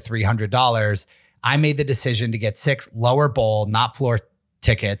for under $300. I made the decision to get 6 lower bowl, not floor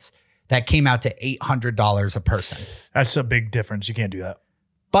tickets that came out to $800 a person. That's a big difference. You can't do that.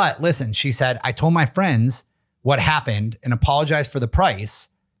 But listen, she said, I told my friends what happened and apologized for the price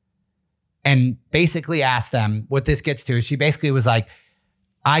and basically asked them what this gets to. She basically was like,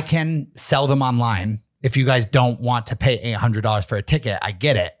 I can sell them online. If you guys don't want to pay $800 for a ticket, I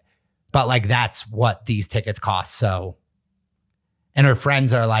get it. But like, that's what these tickets cost. So, and her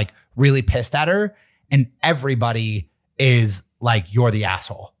friends are like really pissed at her. And everybody is like, you're the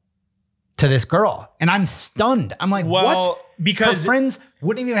asshole to this girl. And I'm stunned. I'm like, what? Because her friends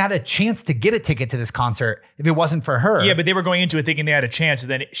wouldn't even have had a chance to get a ticket to this concert if it wasn't for her. Yeah, but they were going into it thinking they had a chance. And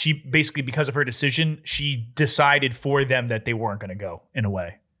then she basically, because of her decision, she decided for them that they weren't going to go in a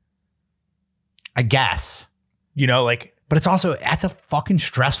way. I guess. You know, like. But it's also, that's a fucking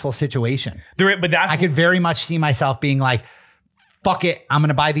stressful situation. I could very much see myself being like, fuck it, I'm going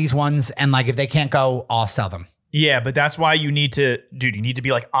to buy these ones. And like, if they can't go, I'll sell them. Yeah, but that's why you need to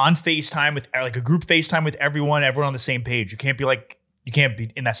be like on FaceTime with like a group FaceTime with everyone on the same page. You can't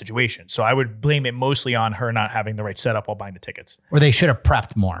be in that situation. So I would blame it mostly on her not having the right setup while buying the tickets. Or they should have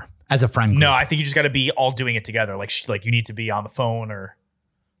prepped more as a friend group. No, I think you just got to be all doing it together. Like you need to be on the phone, or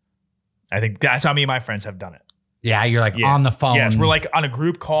I think that's how me and my friends have done it. Yeah, you're like on the phone. Yes, we're like on a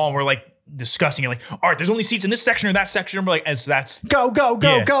group call and we're like discussing it. Like, all right, there's only seats in this section or that section. And we're like, that's go.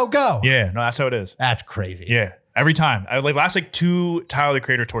 Yeah, no, that's how it is. That's crazy. Yeah, every time. I like last like 2 Tyler the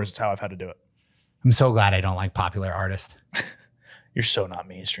Creator tours. That's how I've had to do it. I'm so glad I don't like popular artists. You're so not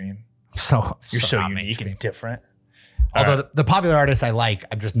mainstream. You're so not unique mainstream. and different. Although the popular artists I like,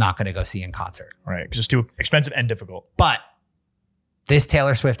 I'm just not going to go see in concert. Right, because it's too expensive and difficult. But this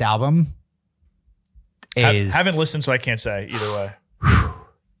Taylor Swift album is... I haven't listened, so I can't say either way.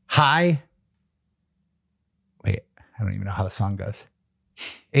 Hi. Wait, I don't even know how the song goes.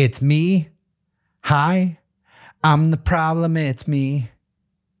 It's me. Hi. I'm the problem. It's me.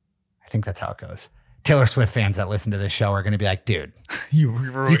 I think that's how it goes. Taylor Swift fans that listen to this show are going to be like, dude,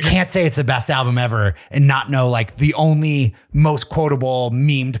 you can't say it's the best album ever and not know like the only most quotable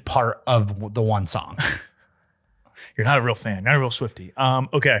memed part of the one song. You're not a real fan, not a real Swiftie.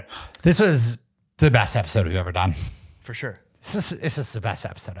 Okay. This was the best episode we've ever done. For sure. This is the best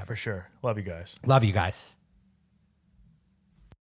episode ever. For sure. Love you guys. Love you guys.